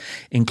nature,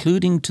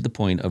 including to the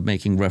point of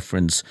making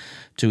reference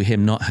to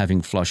him not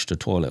having flushed a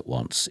toilet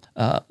once,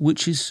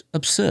 which is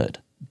absurd,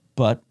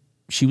 but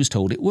she was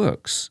told it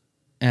works.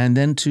 And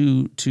then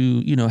to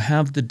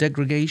have the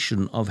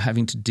degradation of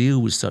having to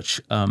deal with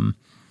such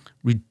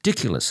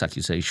ridiculous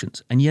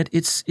accusations, and yet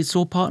it's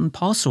all part and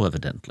parcel,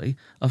 evidently,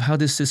 of how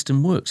this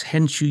system works.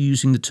 Hence you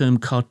using the term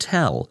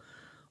cartel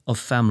of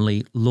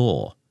family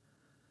law.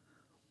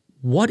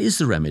 What is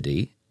the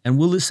remedy, and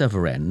will this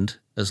ever end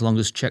as long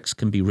as checks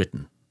can be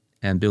written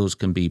and bills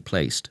can be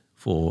placed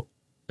for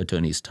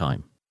attorneys'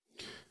 time?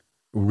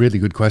 Really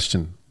good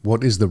question.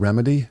 What is the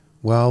remedy?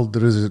 Well,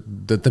 there is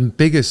the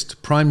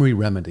biggest primary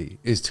remedy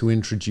is to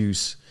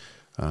introduce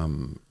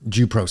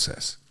due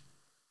process,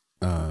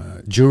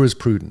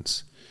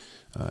 jurisprudence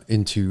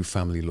into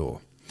family law.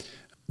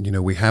 You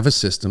know, we have a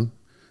system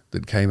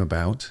that came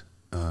about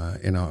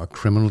in our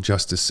criminal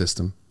justice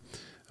system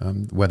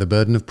where the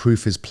burden of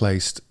proof is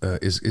placed,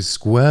 is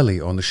squarely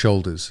on the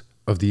shoulders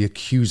of the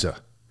accuser.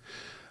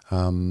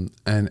 And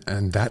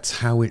that's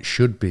how it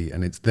should be.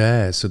 And it's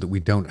there so that we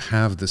don't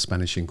have the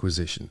Spanish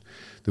Inquisition,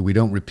 that we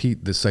don't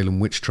repeat the Salem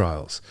witch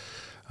trials.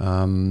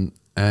 And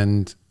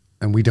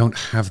we don't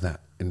have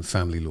that in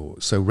family law.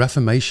 So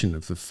reformation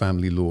of the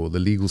family law, the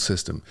legal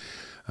system,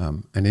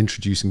 and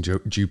introducing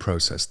due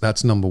process,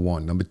 that's number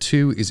one. Number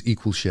two is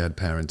equal shared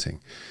parenting.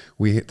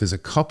 There's a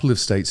couple of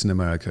states in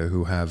America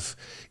who have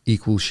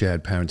equal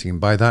shared parenting. And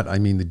by that, I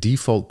mean the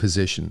default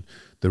position,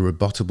 the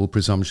rebuttable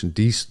presumption,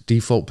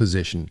 default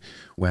position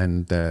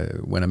when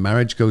a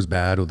marriage goes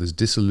bad or there's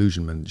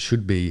disillusionment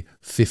should be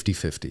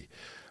 50-50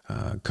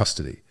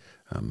 custody.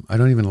 I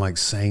don't even like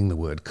saying the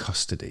word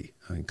custody.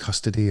 I mean,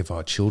 custody of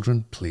our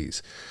children,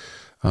 please.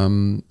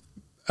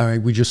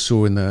 We just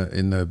saw in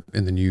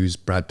the news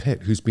Brad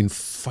Pitt, who's been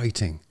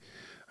fighting.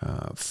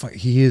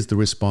 He is the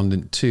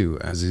respondent too,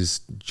 as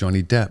is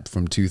Johnny Depp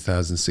from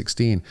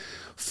 2016,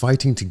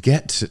 fighting to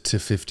get to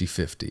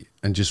 50-50,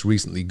 and just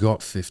recently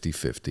got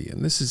 50-50.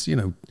 And this is,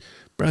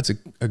 Brad's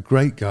a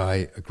great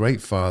guy, a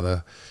great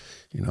father.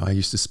 I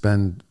used to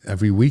spend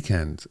every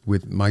weekend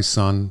with my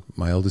son,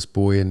 my eldest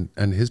boy,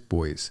 and his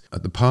boys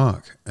at the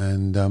park.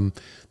 And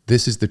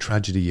this is the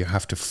tragedy. You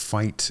have to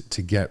fight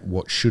to get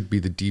what should be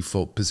the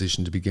default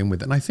position to begin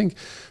with. And I think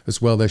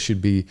as well there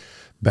should be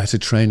better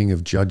training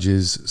of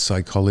judges,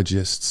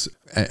 psychologists,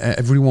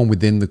 everyone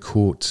within the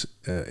court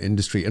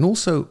industry. And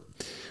also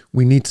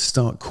we need to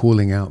start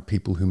calling out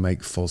people who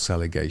make false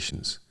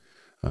allegations.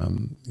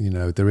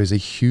 There is a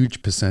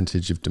huge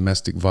percentage of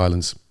domestic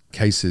violence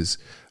cases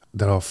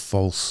that are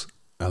false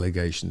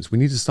allegations. We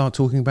need to start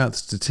talking about the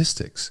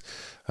statistics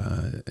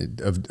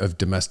of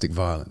domestic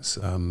violence.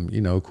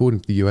 According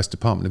to the US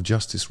Department of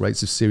Justice,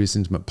 rates of serious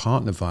intimate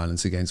partner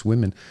violence against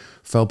women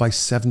fell by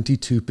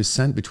 72%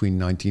 between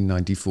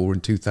 1994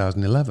 and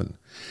 2011.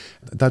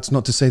 That's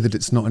not to say that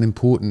it's not an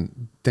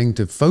important thing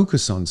to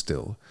focus on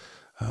still,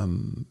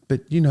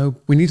 but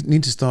we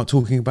need to start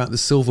talking about the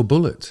silver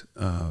bullet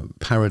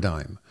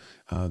paradigm,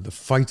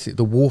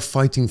 the war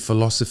fighting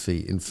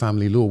philosophy in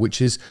family law,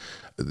 which is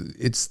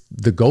it's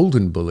the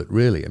golden bullet,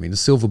 really. I mean, a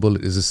silver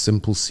bullet is a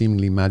simple,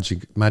 seemingly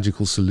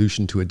magical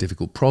solution to a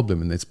difficult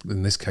problem. And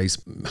in this case,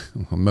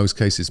 most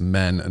cases,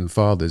 men and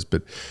fathers,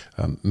 but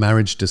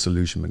marriage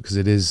disillusionment, because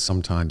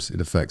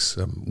it affects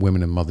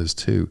women and mothers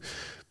too,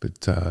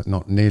 but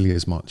not nearly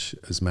as much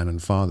as men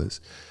and fathers.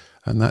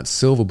 And that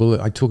silver bullet,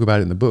 I talk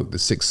about it in the book, the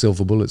 6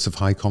 silver bullets of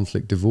high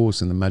conflict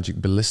divorce and the magic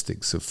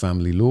ballistics of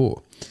family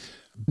law.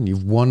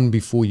 You've won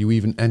before you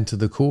even enter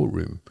the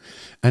courtroom.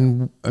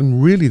 And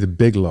really the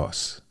big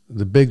loss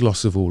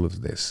of all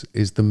of this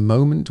is the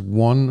moment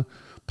one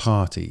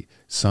party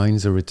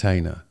signs a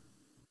retainer,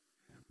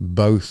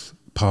 both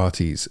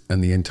parties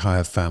and the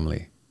entire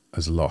family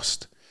has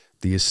lost.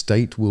 The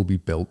estate will be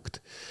bilked.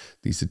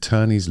 These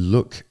attorneys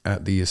look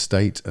at the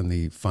estate and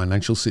the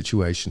financial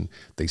situation.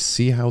 They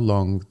see how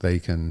long they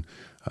can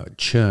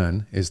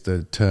churn, is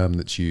the term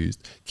that's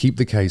used, keep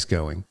the case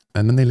going,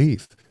 and then they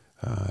leave.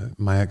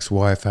 My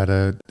ex-wife had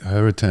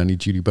her attorney,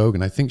 Judy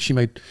Bogan. I think she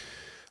made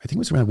I think it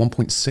was around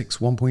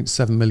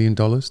 $1.7 million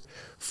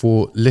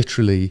for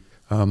literally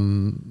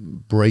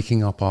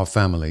breaking up our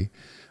family,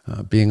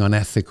 being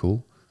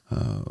unethical,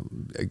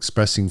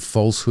 expressing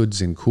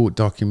falsehoods in court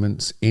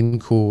documents, in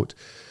court.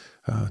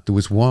 There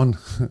was one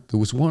of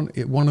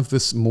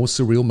the more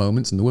surreal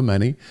moments, and there were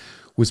many,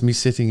 was me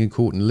sitting in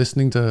court and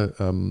listening to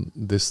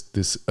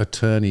this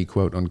attorney,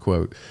 quote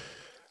unquote,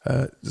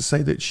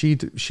 say that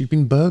she'd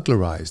been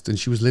burglarized and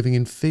she was living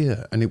in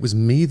fear, and it was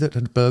me that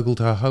had burgled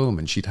her home,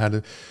 and she'd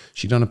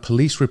done a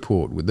police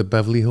report with the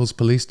Beverly Hills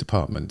Police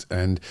Department,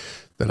 and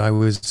that I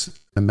was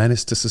a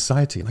menace to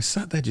society. And I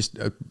sat there just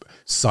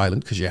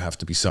silent, because you have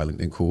to be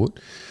silent in court,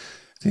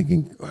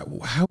 thinking,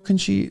 how can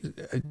she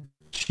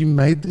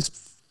made this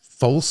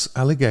false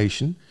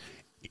allegation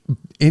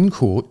in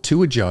court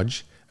to a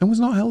judge and was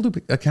not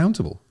held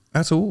accountable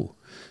at all.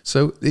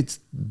 So it's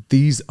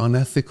these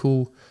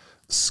unethical,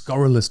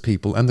 scurrilous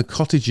people, and the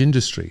cottage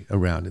industry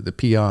around it, the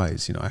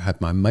PIs. I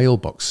had my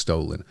mailbox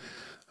stolen.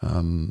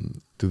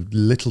 The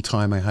little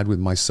time I had with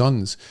my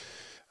sons,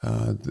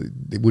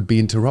 it would be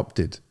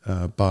interrupted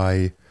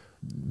by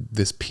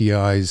this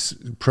PI's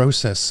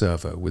process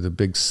server with a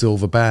big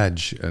silver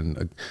badge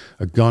and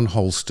a gun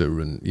holster,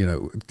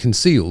 and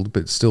concealed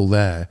but still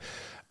there.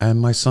 And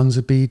my sons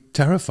would be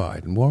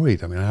terrified and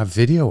worried. I mean, I have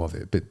video of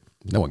it, but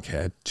no one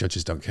cared.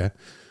 Judges don't care.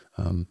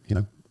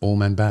 All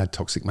men bad,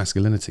 toxic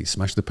masculinity,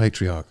 smash the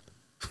patriarch.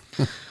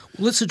 Well,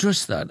 let's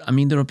address that. I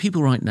mean, there are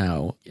people right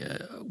now,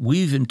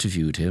 we've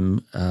interviewed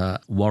him,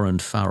 Warren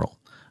Farrell,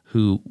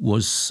 who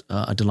was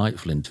a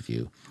delightful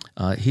interview.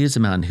 Here's a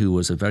man who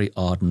was a very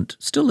ardent,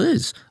 still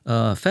is,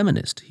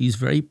 feminist. He's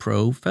very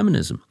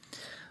pro-feminism.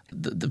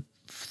 The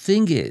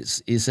thing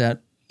is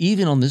that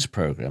even on this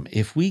program,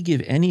 if we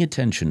give any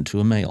attention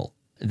to a male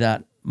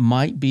that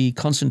might be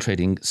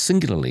concentrating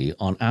singularly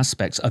on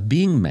aspects of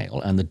being male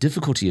and the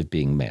difficulty of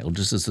being male,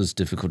 just as there's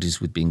difficulties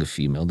with being a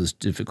female, there's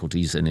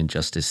difficulties and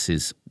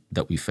injustices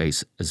that we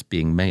face as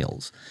being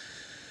males.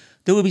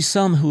 There will be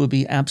some who will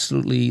be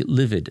absolutely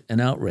livid and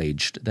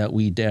outraged that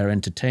we dare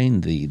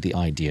entertain the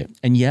idea.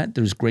 And yet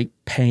there's great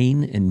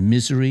pain and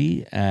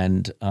misery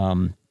and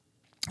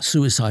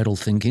suicidal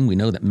thinking. We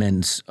know that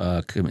men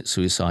commit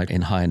suicide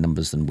in higher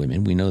numbers than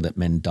women. We know that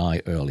men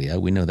die earlier.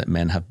 We know that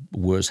men have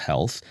worse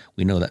health.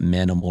 We know that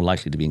men are more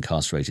likely to be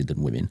incarcerated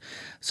than women.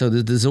 So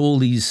there's all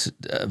these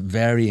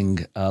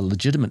varying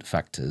legitimate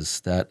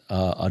factors that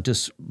are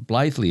just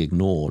blithely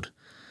ignored,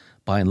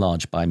 by and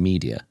large, by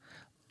media.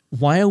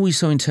 Why are we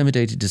so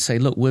intimidated to say,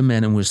 look, we're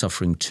men and we're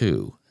suffering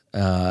too,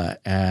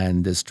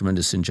 and there's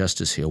tremendous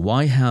injustice here?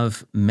 Why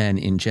have men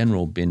in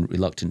general been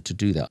reluctant to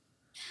do that?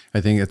 I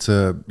think it's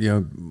a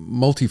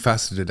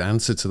multifaceted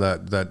answer to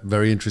that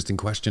very interesting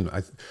question.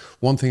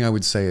 One thing I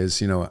would say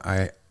is,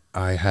 I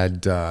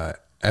had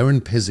Erin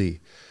Pizzey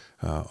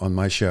on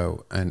my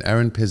show, and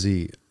Erin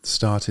Pizzey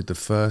started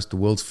the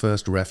world's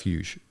first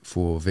refuge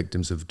for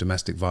victims of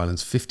domestic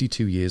violence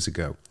 52 years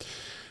ago.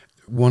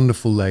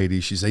 Wonderful lady.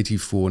 She's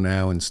 84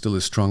 now and still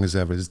as strong as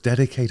ever. Has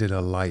dedicated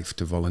her life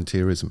to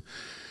volunteerism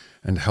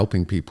and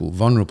helping people,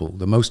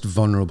 the most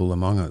vulnerable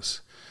among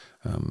us.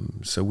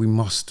 So we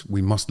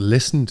must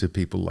listen to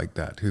people like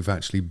that who've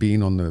actually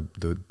been on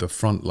the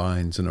front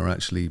lines and are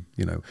actually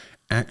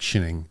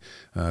actioning,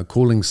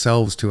 calling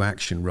selves to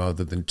action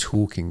rather than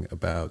talking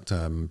about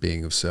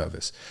being of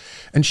service.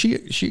 And she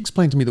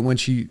explained to me that when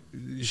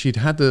she'd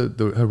had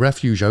her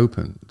refuge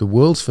open, the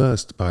world's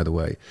first, by the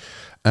way,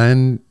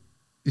 and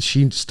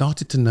she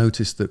started to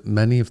notice that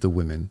many of the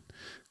women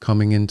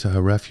coming into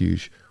her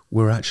refuge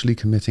were actually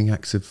committing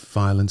acts of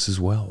violence as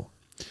well.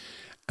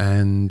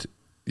 And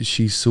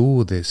she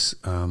saw this,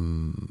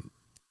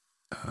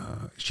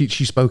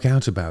 she spoke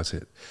out about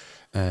it,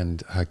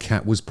 and her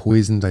cat was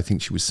poisoned. I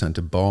think she was sent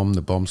a bomb.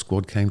 The bomb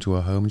squad came to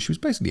her home, and she was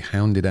basically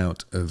hounded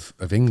out of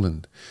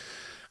England.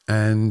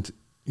 And,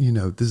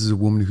 this is a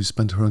woman who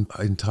spent her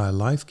entire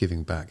life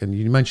giving back. And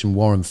you mentioned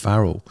Warren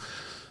Farrell.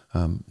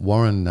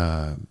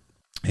 Warren,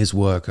 his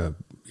work, I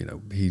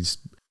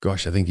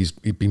think he's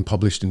been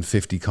published in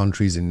 50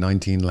 countries in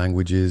 19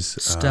 languages.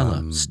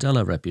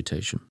 Stellar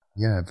reputation.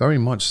 Yeah, very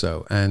much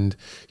so. And,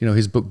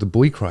 his book, The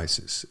Boy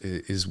Crisis,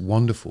 is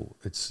wonderful.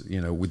 It's,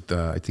 with,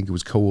 I think it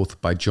was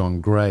co-authored by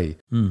John Gray,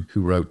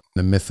 who wrote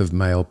The Myth of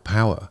Male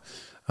Power.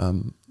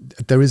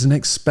 There is an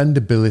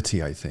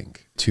expendability, I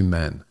think, to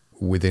men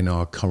within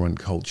our current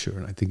culture.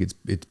 And I think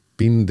it's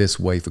been this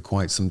way for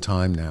quite some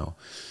time now.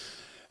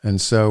 And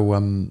so,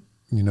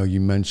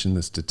 you mentioned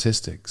the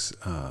statistics.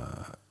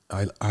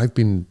 I've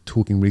been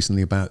talking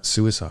recently about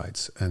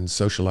suicides and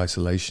social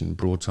isolation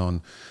brought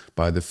on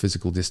by the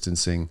physical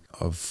distancing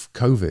of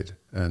COVID,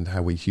 and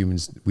how we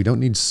humans, we don't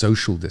need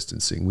social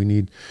distancing. We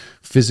need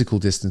physical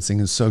distancing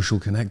and social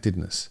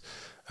connectedness.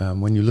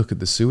 When you look at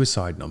the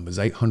suicide numbers,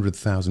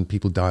 800,000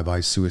 people die by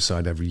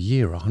suicide every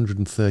year,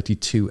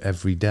 132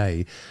 every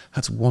day.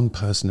 That's one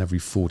person every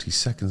 40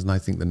 seconds, and I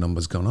think the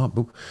number's gone up.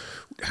 But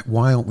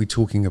why aren't we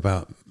talking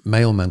about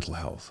male mental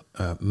health,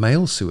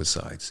 male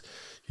suicides?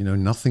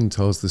 Nothing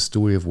tells the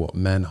story of what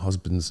men,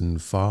 husbands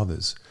and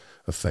fathers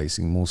are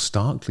facing more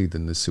starkly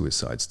than the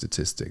suicide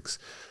statistics.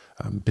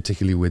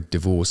 particularly with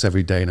divorce.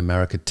 Every day in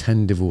America,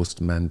 10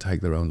 divorced men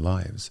take their own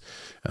lives.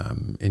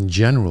 In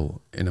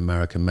general, in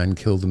America, men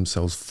kill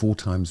themselves 4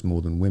 times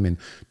more than women.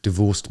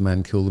 Divorced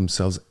men kill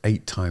themselves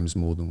 8 times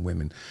more than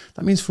women.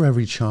 That means for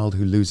every child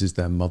who loses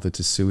their mother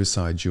to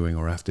suicide during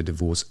or after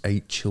divorce,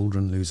 8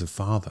 children lose a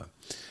father.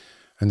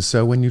 And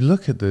so when you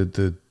look at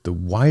the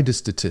wider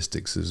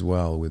statistics as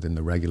well, within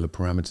the regular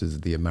parameters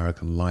of the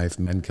American life,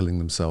 men killing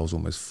themselves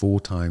almost 4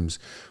 times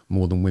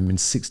more than women,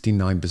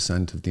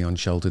 69% of the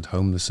unsheltered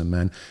homeless are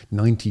men,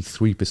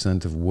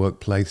 93% of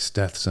workplace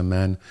deaths are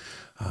men,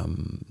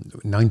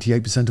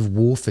 98% of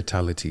war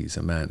fatalities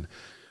are men.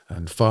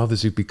 And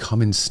fathers who've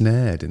become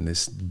ensnared in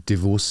this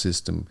divorce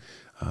system,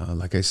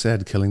 like I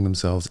said, killing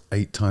themselves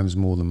 8 times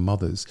more than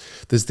mothers.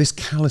 There's this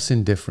callous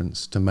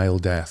indifference to male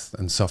death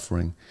and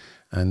suffering,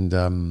 and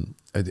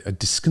a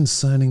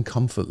disconcerting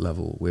comfort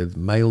level with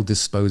male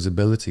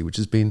disposability, which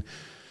has been,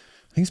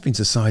 I think it's been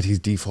society's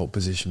default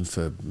position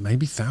for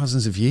maybe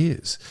thousands of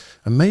years.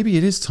 And maybe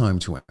it is time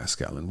to ask,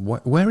 Alan,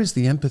 where is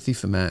the empathy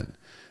for men?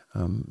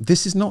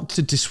 This is not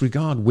to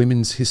disregard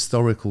women's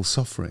historical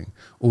suffering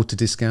or to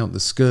discount the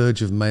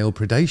scourge of male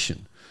predation,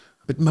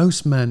 but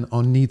most men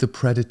are neither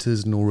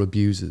predators nor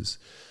abusers.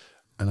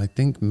 And I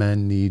think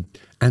men need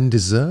and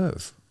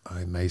deserve,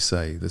 I may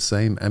say, the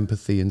same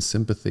empathy and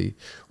sympathy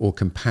or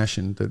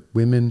compassion that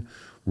women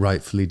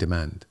rightfully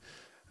demand.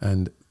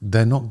 And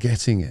they're not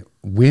getting it.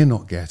 We're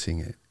not getting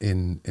it,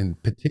 in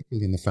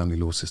particularly in the family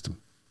law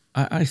system.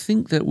 I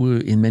think that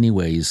we're in many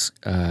ways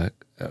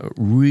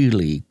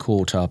really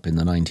caught up in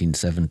the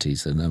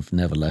 1970s and have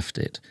never left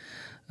it.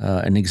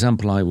 An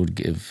example I would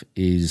give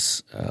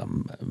is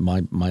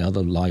my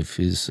other life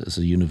is as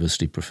a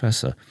university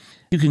professor.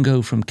 You can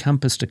go from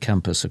campus to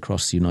campus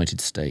across the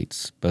United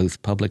States,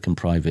 both public and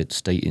private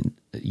state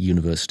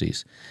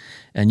universities,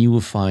 and you will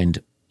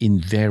find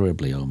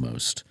invariably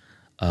almost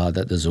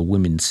that there's a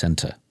women's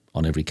center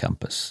on every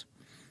campus.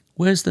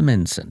 Where's the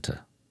men's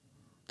center?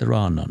 There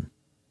are none.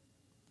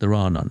 There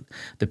are none.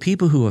 The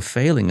people who are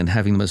failing and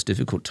having the most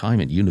difficult time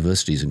at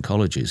universities and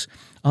colleges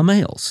are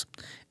males.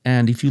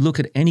 And if you look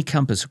at any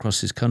campus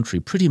across this country,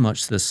 pretty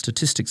much the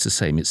statistics are the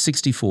same. It's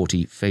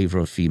 60-40 favor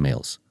of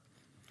females.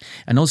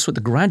 And also at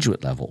the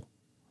graduate level,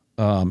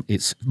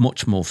 it's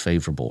much more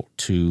favorable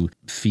to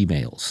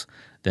females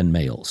than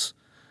males.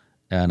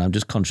 And I'm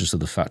just conscious of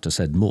the fact I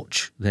said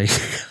much. My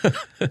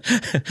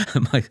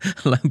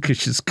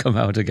language has come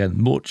out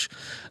again, much.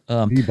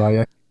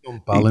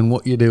 Alan,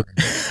 what you doing?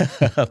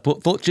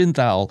 But much in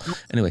thou.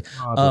 Anyway,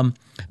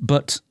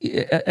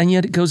 and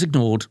yet it goes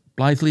ignored,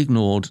 blithely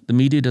ignored. The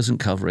media doesn't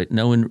cover it.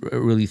 No one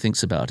really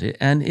thinks about it.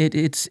 And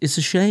it's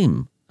a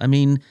shame. I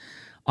mean,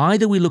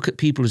 either we look at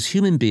people as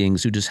human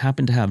beings who just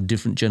happen to have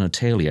different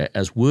genitalia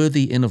as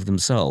worthy in of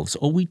themselves,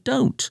 or we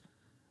don't.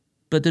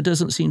 But there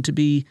doesn't seem to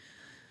be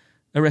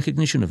a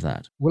recognition of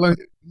that. Well,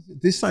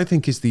 this I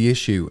think is the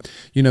issue.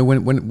 You know,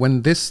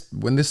 when this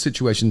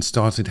situation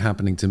started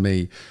happening to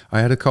me,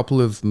 I had a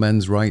couple of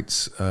men's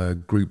rights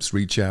groups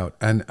reach out,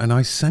 and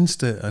I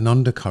sensed an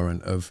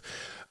undercurrent of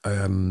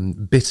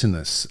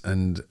bitterness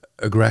and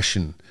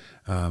aggression,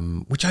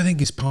 which I think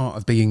is part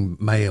of being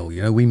male.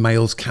 You know, we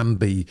males can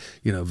be,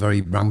 very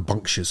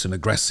rambunctious and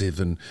aggressive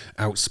and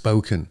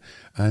outspoken.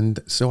 And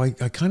so I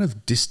kind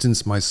of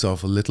distance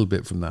myself a little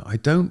bit from that. I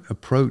don't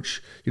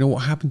approach,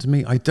 what happened to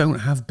me? I don't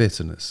have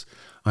bitterness.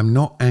 I'm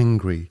not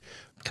angry.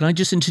 Can I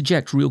just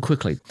interject real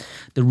quickly?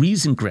 The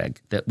reason, Greg,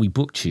 that we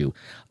booked you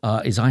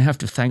is I have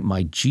to thank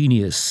my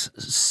genius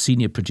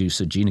senior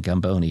producer, Gina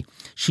Gamboni.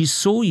 She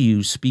saw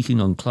you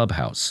speaking on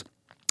Clubhouse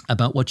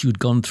about what you'd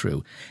gone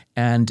through,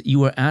 and you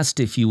were asked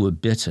if you were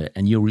bitter,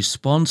 and your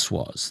response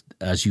was,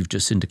 as you've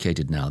just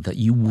indicated now, that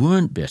you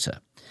weren't bitter.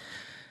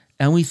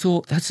 And we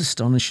thought that's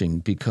astonishing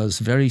because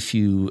very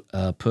few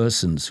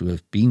persons who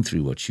have been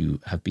through what you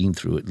have been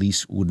through at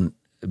least wouldn't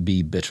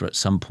be bitter at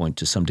some point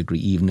to some degree,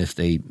 even if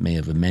they may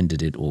have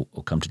amended it or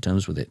come to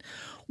terms with it.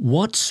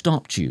 What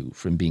stopped you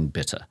from being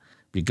bitter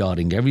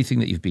regarding everything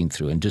that you've been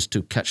through? And just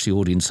to catch the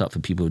audience up for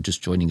people who are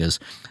just joining us,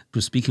 we're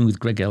speaking with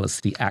Greg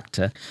Ellis, the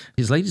actor.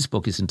 His latest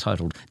book is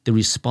entitled The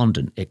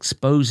Respondent,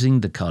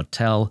 Exposing the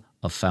Cartel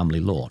of Family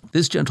Law.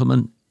 This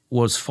gentleman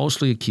was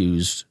falsely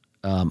accused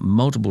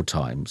multiple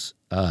times,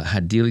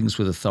 had dealings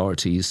with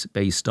authorities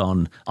based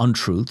on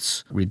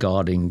untruths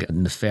regarding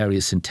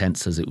nefarious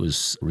intents, as it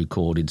was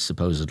recorded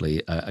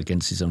supposedly,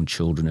 against his own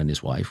children and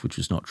his wife, which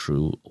was not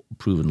true,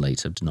 proven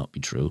later to not be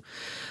true.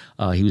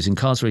 He was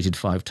incarcerated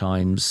 5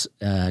 times,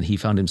 and he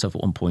found himself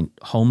at one point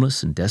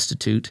homeless and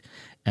destitute,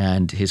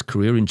 and his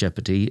career in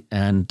jeopardy,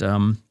 and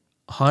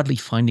hardly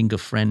finding a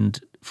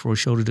friend for a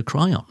shoulder to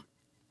cry on.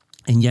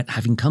 And yet,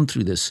 having come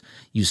through this,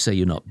 you say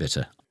you're not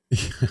bitter.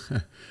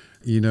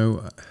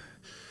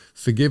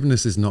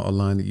 Forgiveness is not a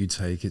line that you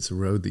take, it's a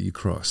road that you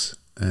cross.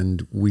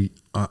 And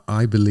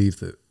I believe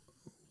that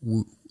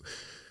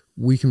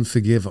we can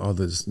forgive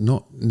others,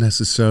 not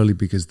necessarily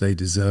because they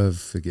deserve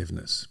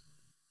forgiveness,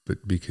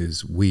 but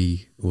because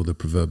we, or the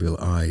proverbial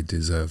I,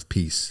 deserve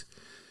peace.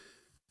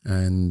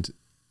 And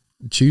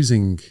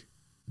choosing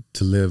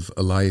to live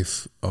a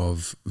life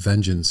of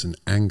vengeance and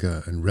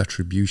anger and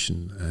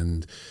retribution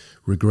and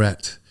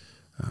regret.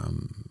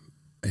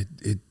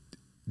 It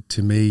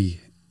to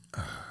me,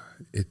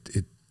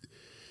 it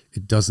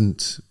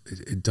doesn't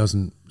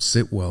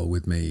sit well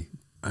with me.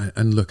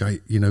 And look,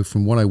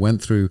 from what I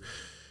went through,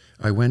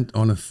 I went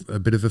on a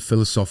bit of a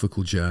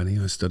philosophical journey.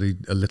 I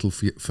studied a little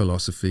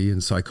philosophy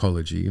and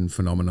psychology and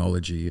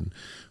phenomenology, and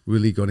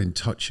really got in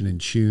touch and in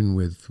tune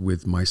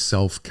with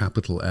myself,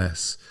 capital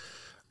S,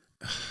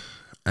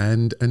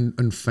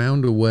 and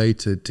found a way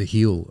to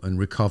heal and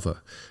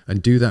recover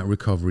and do that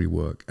recovery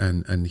work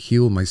and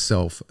heal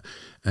myself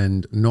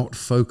and not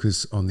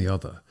focus on the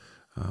other,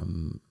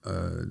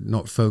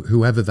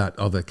 whoever that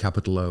other,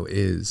 capital O,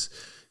 is.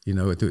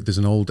 There's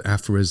an old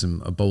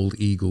aphorism: a bold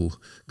eagle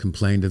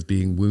complained of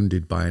being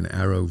wounded by an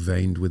arrow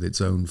veined with its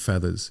own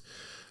feathers.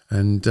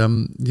 And,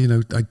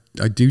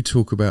 I do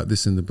talk about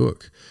this in the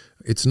book.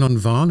 It's an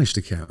unvarnished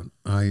account.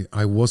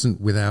 I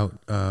wasn't without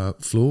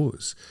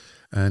flaws,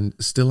 and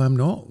still am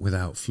not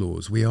without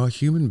flaws. We are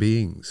human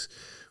beings.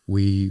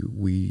 We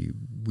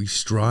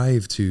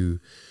strive to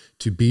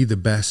be the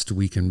best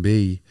we can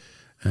be.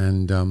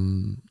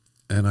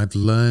 And I've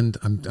learned,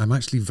 I'm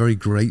actually very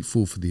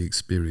grateful for the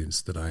experience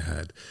that I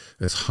had.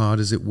 As hard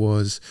as it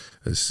was,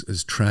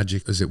 as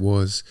tragic as it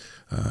was,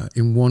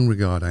 in one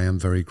regard, I am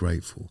very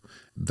grateful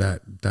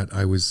that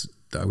I was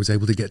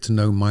able to get to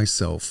know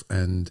myself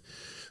and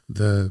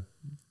the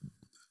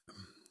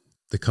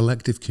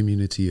collective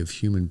community of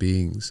human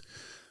beings,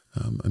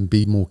 and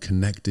be more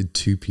connected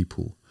to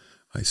people.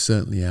 I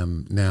certainly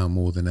am now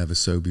more than ever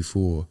so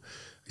before.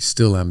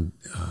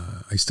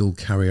 I still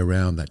carry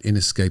around that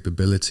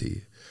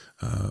inescapability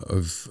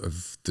of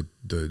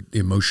the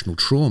emotional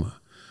trauma,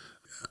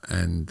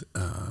 and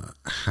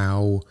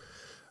how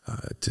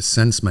to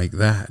sense make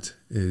that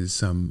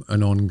is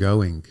an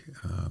ongoing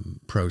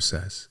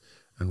process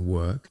and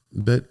work.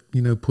 But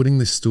putting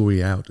this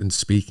story out and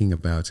speaking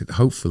about it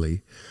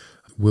hopefully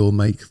will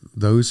make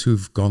those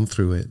who've gone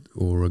through it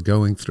or are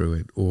going through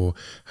it or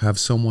have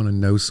someone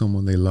and know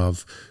someone they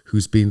love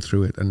who's been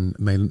through it and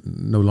may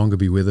no longer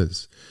be with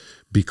us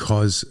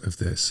because of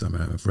this. I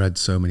mean, I've read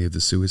so many of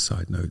the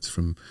suicide notes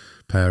from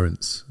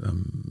parents,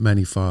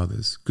 many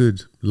fathers,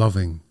 good,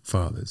 loving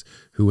fathers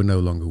who are no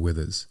longer with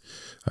us.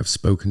 I've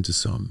spoken to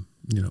some,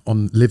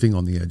 living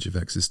on the edge of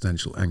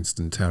existential angst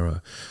and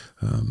terror,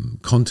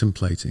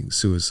 contemplating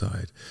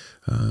suicide,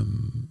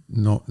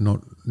 not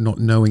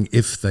knowing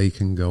if they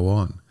can go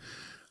on.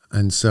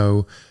 And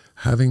so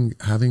having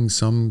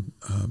some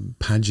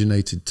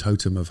paginated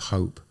totem of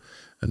hope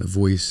and a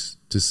voice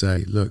to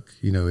say, look,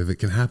 if it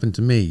can happen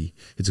to me,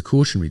 it's a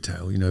cautionary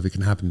tale. If it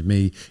can happen to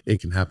me, it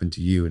can happen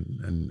to you,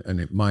 and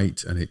it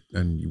might, and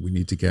we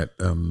need to get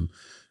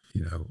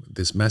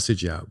this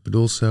message out. But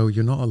also,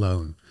 you're not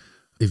alone.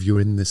 If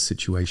you're in this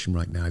situation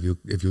right now,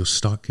 if you're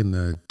stuck in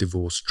the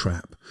divorce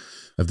trap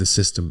of the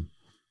system,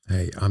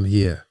 hey, I'm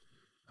here.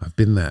 I've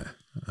been there.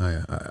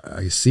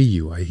 I see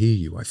you. I hear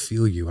you. I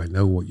feel you. I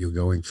know what you're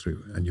going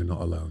through, and you're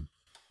not alone.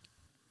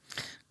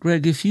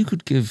 Greg, if you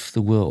could give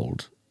the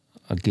world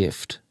a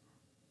gift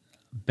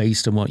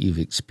based on what you've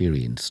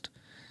experienced,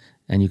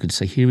 and you could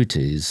say, here it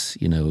is,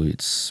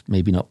 it's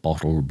maybe not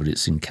bottled, but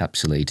it's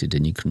encapsulated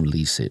and you can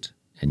release it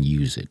and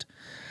use it.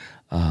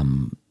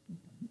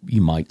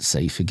 You might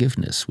say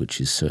forgiveness,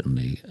 which is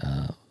certainly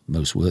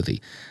most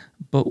worthy.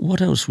 But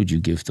what else would you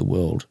give the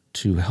world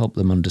to help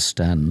them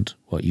understand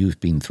what you've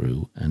been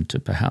through and to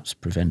perhaps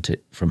prevent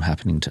it from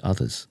happening to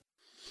others?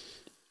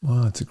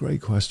 Well, it's a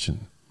great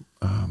question.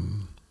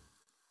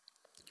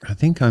 I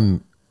think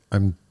I'm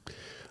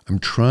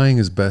trying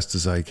as best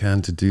as I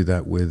can to do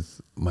that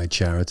with my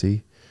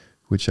charity,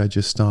 which I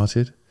just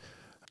started.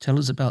 Tell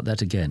us about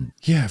that again.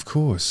 Yeah, of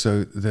course.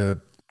 So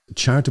the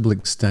charitable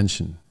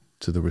extension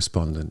to the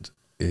respondent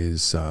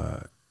is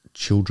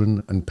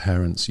Children and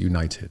Parents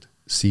United,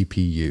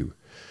 CPU.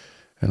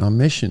 And our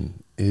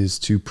mission is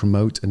to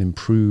promote and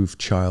improve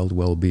child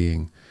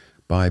well-being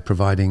by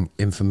providing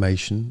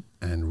information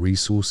and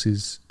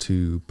resources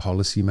to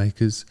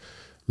policymakers,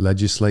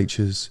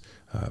 legislatures,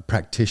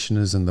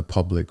 practitioners and the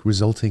public,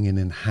 resulting in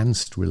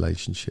enhanced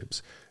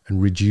relationships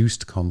and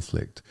reduced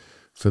conflict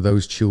for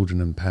those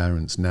children and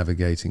parents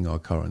navigating our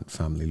current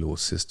family law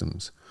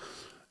systems.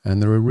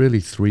 And there are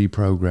really three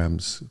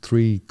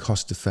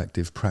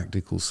cost-effective,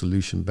 practical,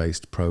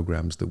 solution-based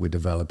programs that we're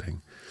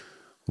developing.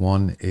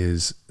 One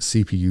is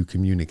CPU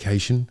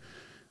communication,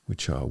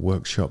 which are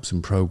workshops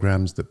and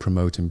programs that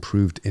promote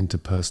improved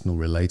interpersonal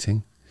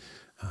relating.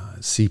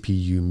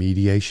 CPU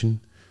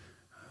mediation,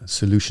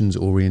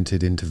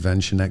 solutions-oriented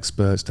intervention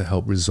experts to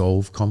help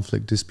resolve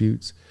conflict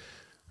disputes.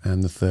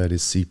 And the third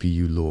is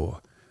CPU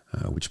law,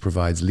 which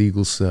provides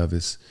legal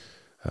service,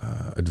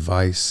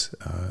 advice,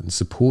 and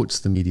supports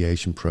the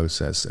mediation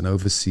process and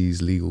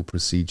oversees legal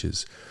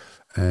procedures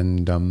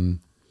and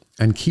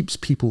keeps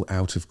people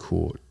out of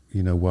court.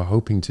 We're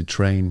hoping to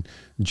train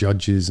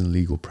judges and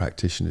legal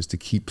practitioners to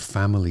keep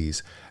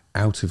families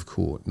out of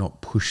court,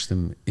 not push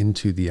them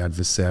into the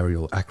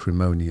adversarial,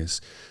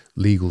 acrimonious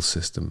legal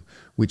system,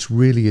 which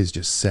really is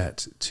just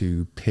set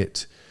to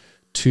pit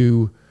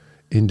two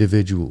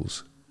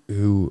individuals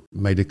who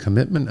made a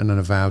commitment and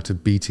a vow to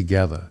be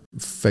together,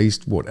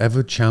 faced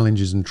whatever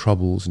challenges and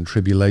troubles and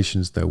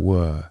tribulations there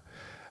were,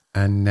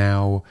 and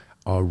now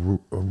are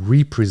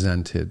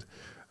represented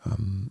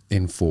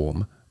in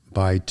form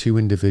by two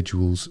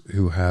individuals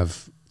who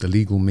have the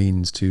legal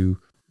means to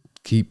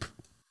keep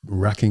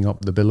racking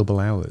up the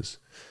billable hours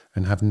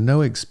and have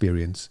no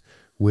experience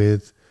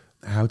with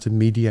how to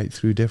mediate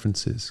through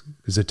differences,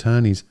 because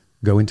attorneys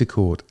go into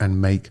court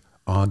and make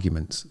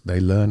arguments. They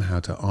learn how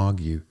to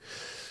argue.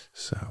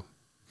 So,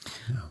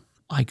 yeah.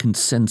 I can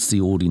sense the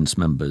audience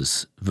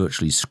members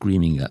virtually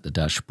screaming at the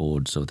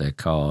dashboards of their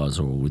cars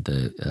or with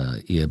their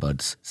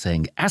earbuds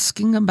saying,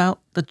 asking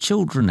about the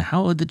children.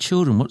 How are the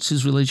children? What's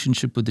his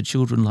relationship with the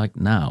children like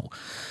now?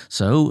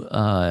 So,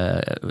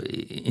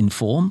 in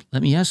form,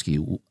 let me ask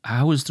you,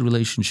 how is the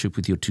relationship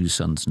with your two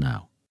sons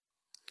now?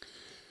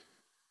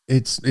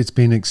 It's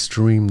been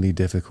extremely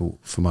difficult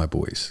for my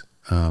boys,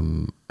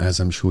 as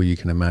I'm sure you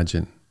can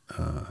imagine.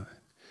 I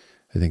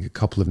think a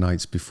couple of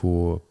nights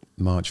before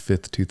March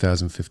 5th,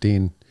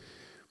 2015,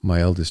 my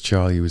eldest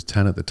Charlie, who was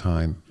 10 at the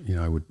time,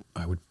 I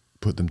would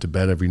put them to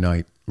bed every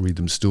night, read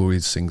them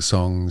stories, sing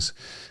songs,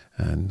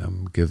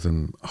 and give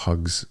them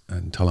hugs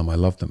and tell them I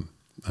loved them.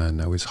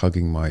 And I was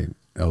hugging my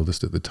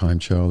eldest at the time,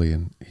 Charlie,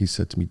 and he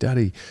said to me,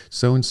 "Daddy,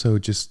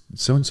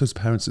 so-and-so's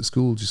parents at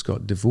school just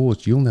got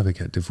divorced. You'll never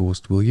get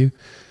divorced, will you?"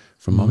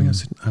 From mommy. I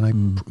said, and I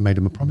made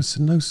him a promise. I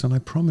said, "No, son, I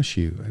promise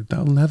you,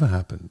 that'll never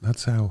happen."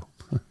 That's how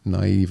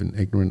naive and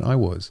ignorant I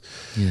was.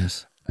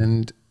 Yes.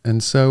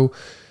 And so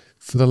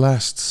for the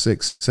last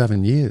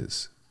 6-7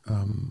 years,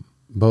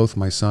 both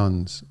my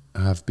sons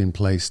have been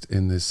placed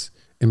in this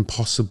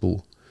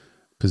impossible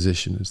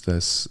position as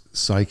their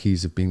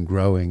psyches have been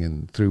growing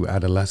and through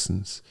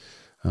adolescence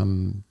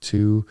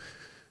to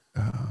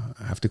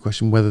have to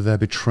question whether they're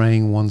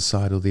betraying one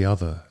side or the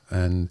other.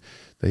 And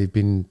they've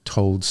been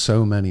told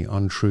so many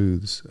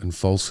untruths and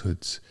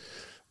falsehoods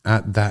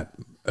at that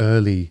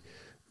early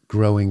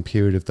growing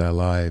period of their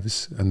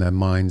lives and their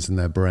minds and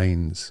their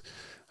brains,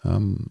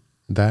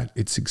 that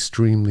it's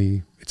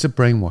a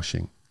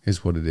brainwashing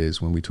is what it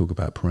is when we talk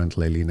about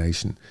parental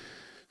alienation.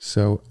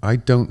 So I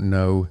don't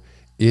know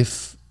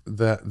if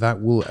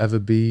that will ever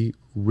be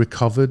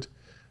recovered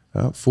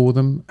for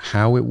them,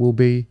 how it will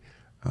be,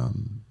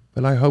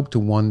 but I hope to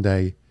one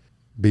day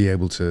be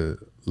able to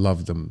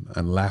love them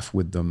and laugh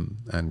with them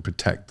and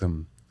protect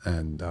them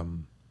and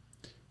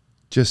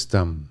just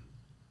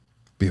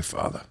be a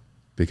father,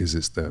 because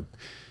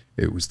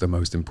it was the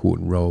most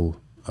important role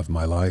of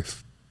my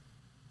life,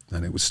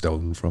 and it was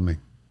stolen from me.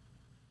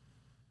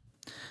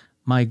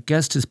 My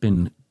guest has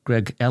been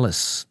Greg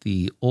Ellis,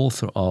 the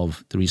author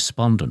of The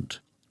Respondent,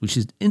 which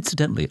is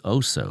incidentally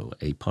also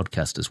a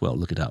podcast as well.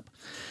 Look it up.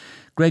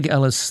 Greg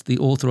Ellis, the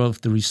author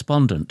of The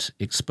Respondent,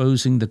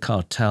 Exposing the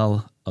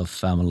Cartel of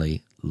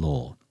Family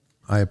Law.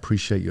 I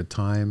appreciate your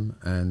time,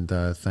 and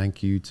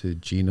thank you to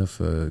Gina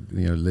for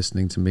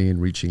listening to me and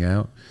reaching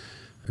out.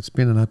 It's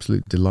been an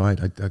absolute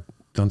delight. I've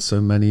done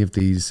so many of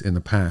these in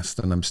the past,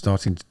 and I'm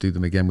starting to do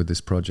them again with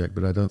this project,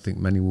 but I don't think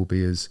many will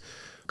be as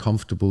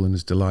comfortable and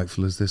as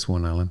delightful as this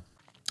one, Alan.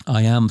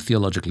 I am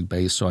theologically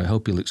based, so I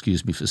hope you'll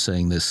excuse me for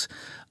saying this,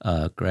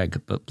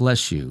 Greg, but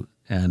bless you.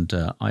 And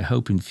I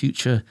hope in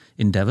future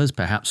endeavors,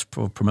 perhaps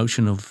for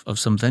promotion of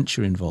some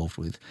venture involved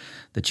with,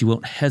 that you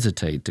won't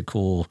hesitate to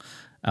call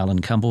Alan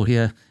Campbell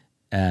here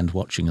and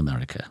Watching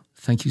America.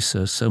 Thank you,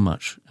 sir, so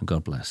much, and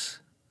God bless.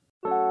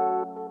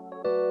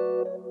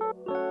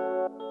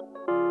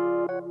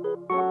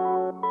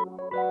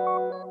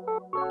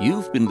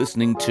 You've been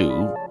listening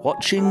to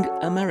Watching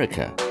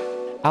America.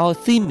 Our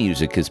theme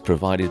music is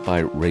provided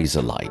by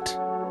Razorlight.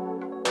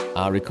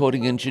 Our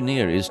recording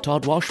engineer is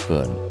Todd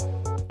Washburn.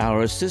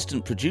 Our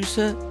assistant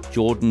producer,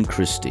 Jordan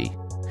Christie.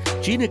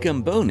 Gina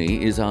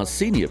Gamboni is our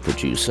senior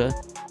producer.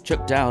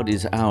 Chuck Dowd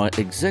is our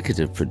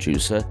executive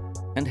producer.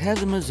 And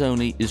Heather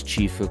Mazzoni is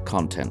chief of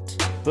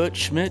content. Bert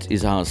Schmidt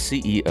is our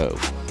CEO.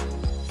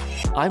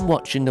 I'm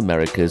Watching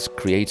America's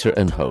creator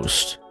and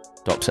host,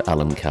 Dr.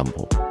 Alan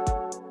Campbell.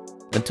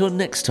 Until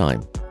next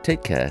time,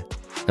 take care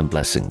and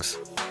blessings.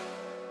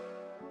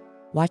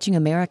 Watching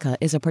America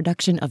is a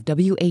production of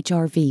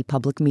WHRV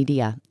Public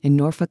Media in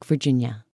Norfolk, Virginia.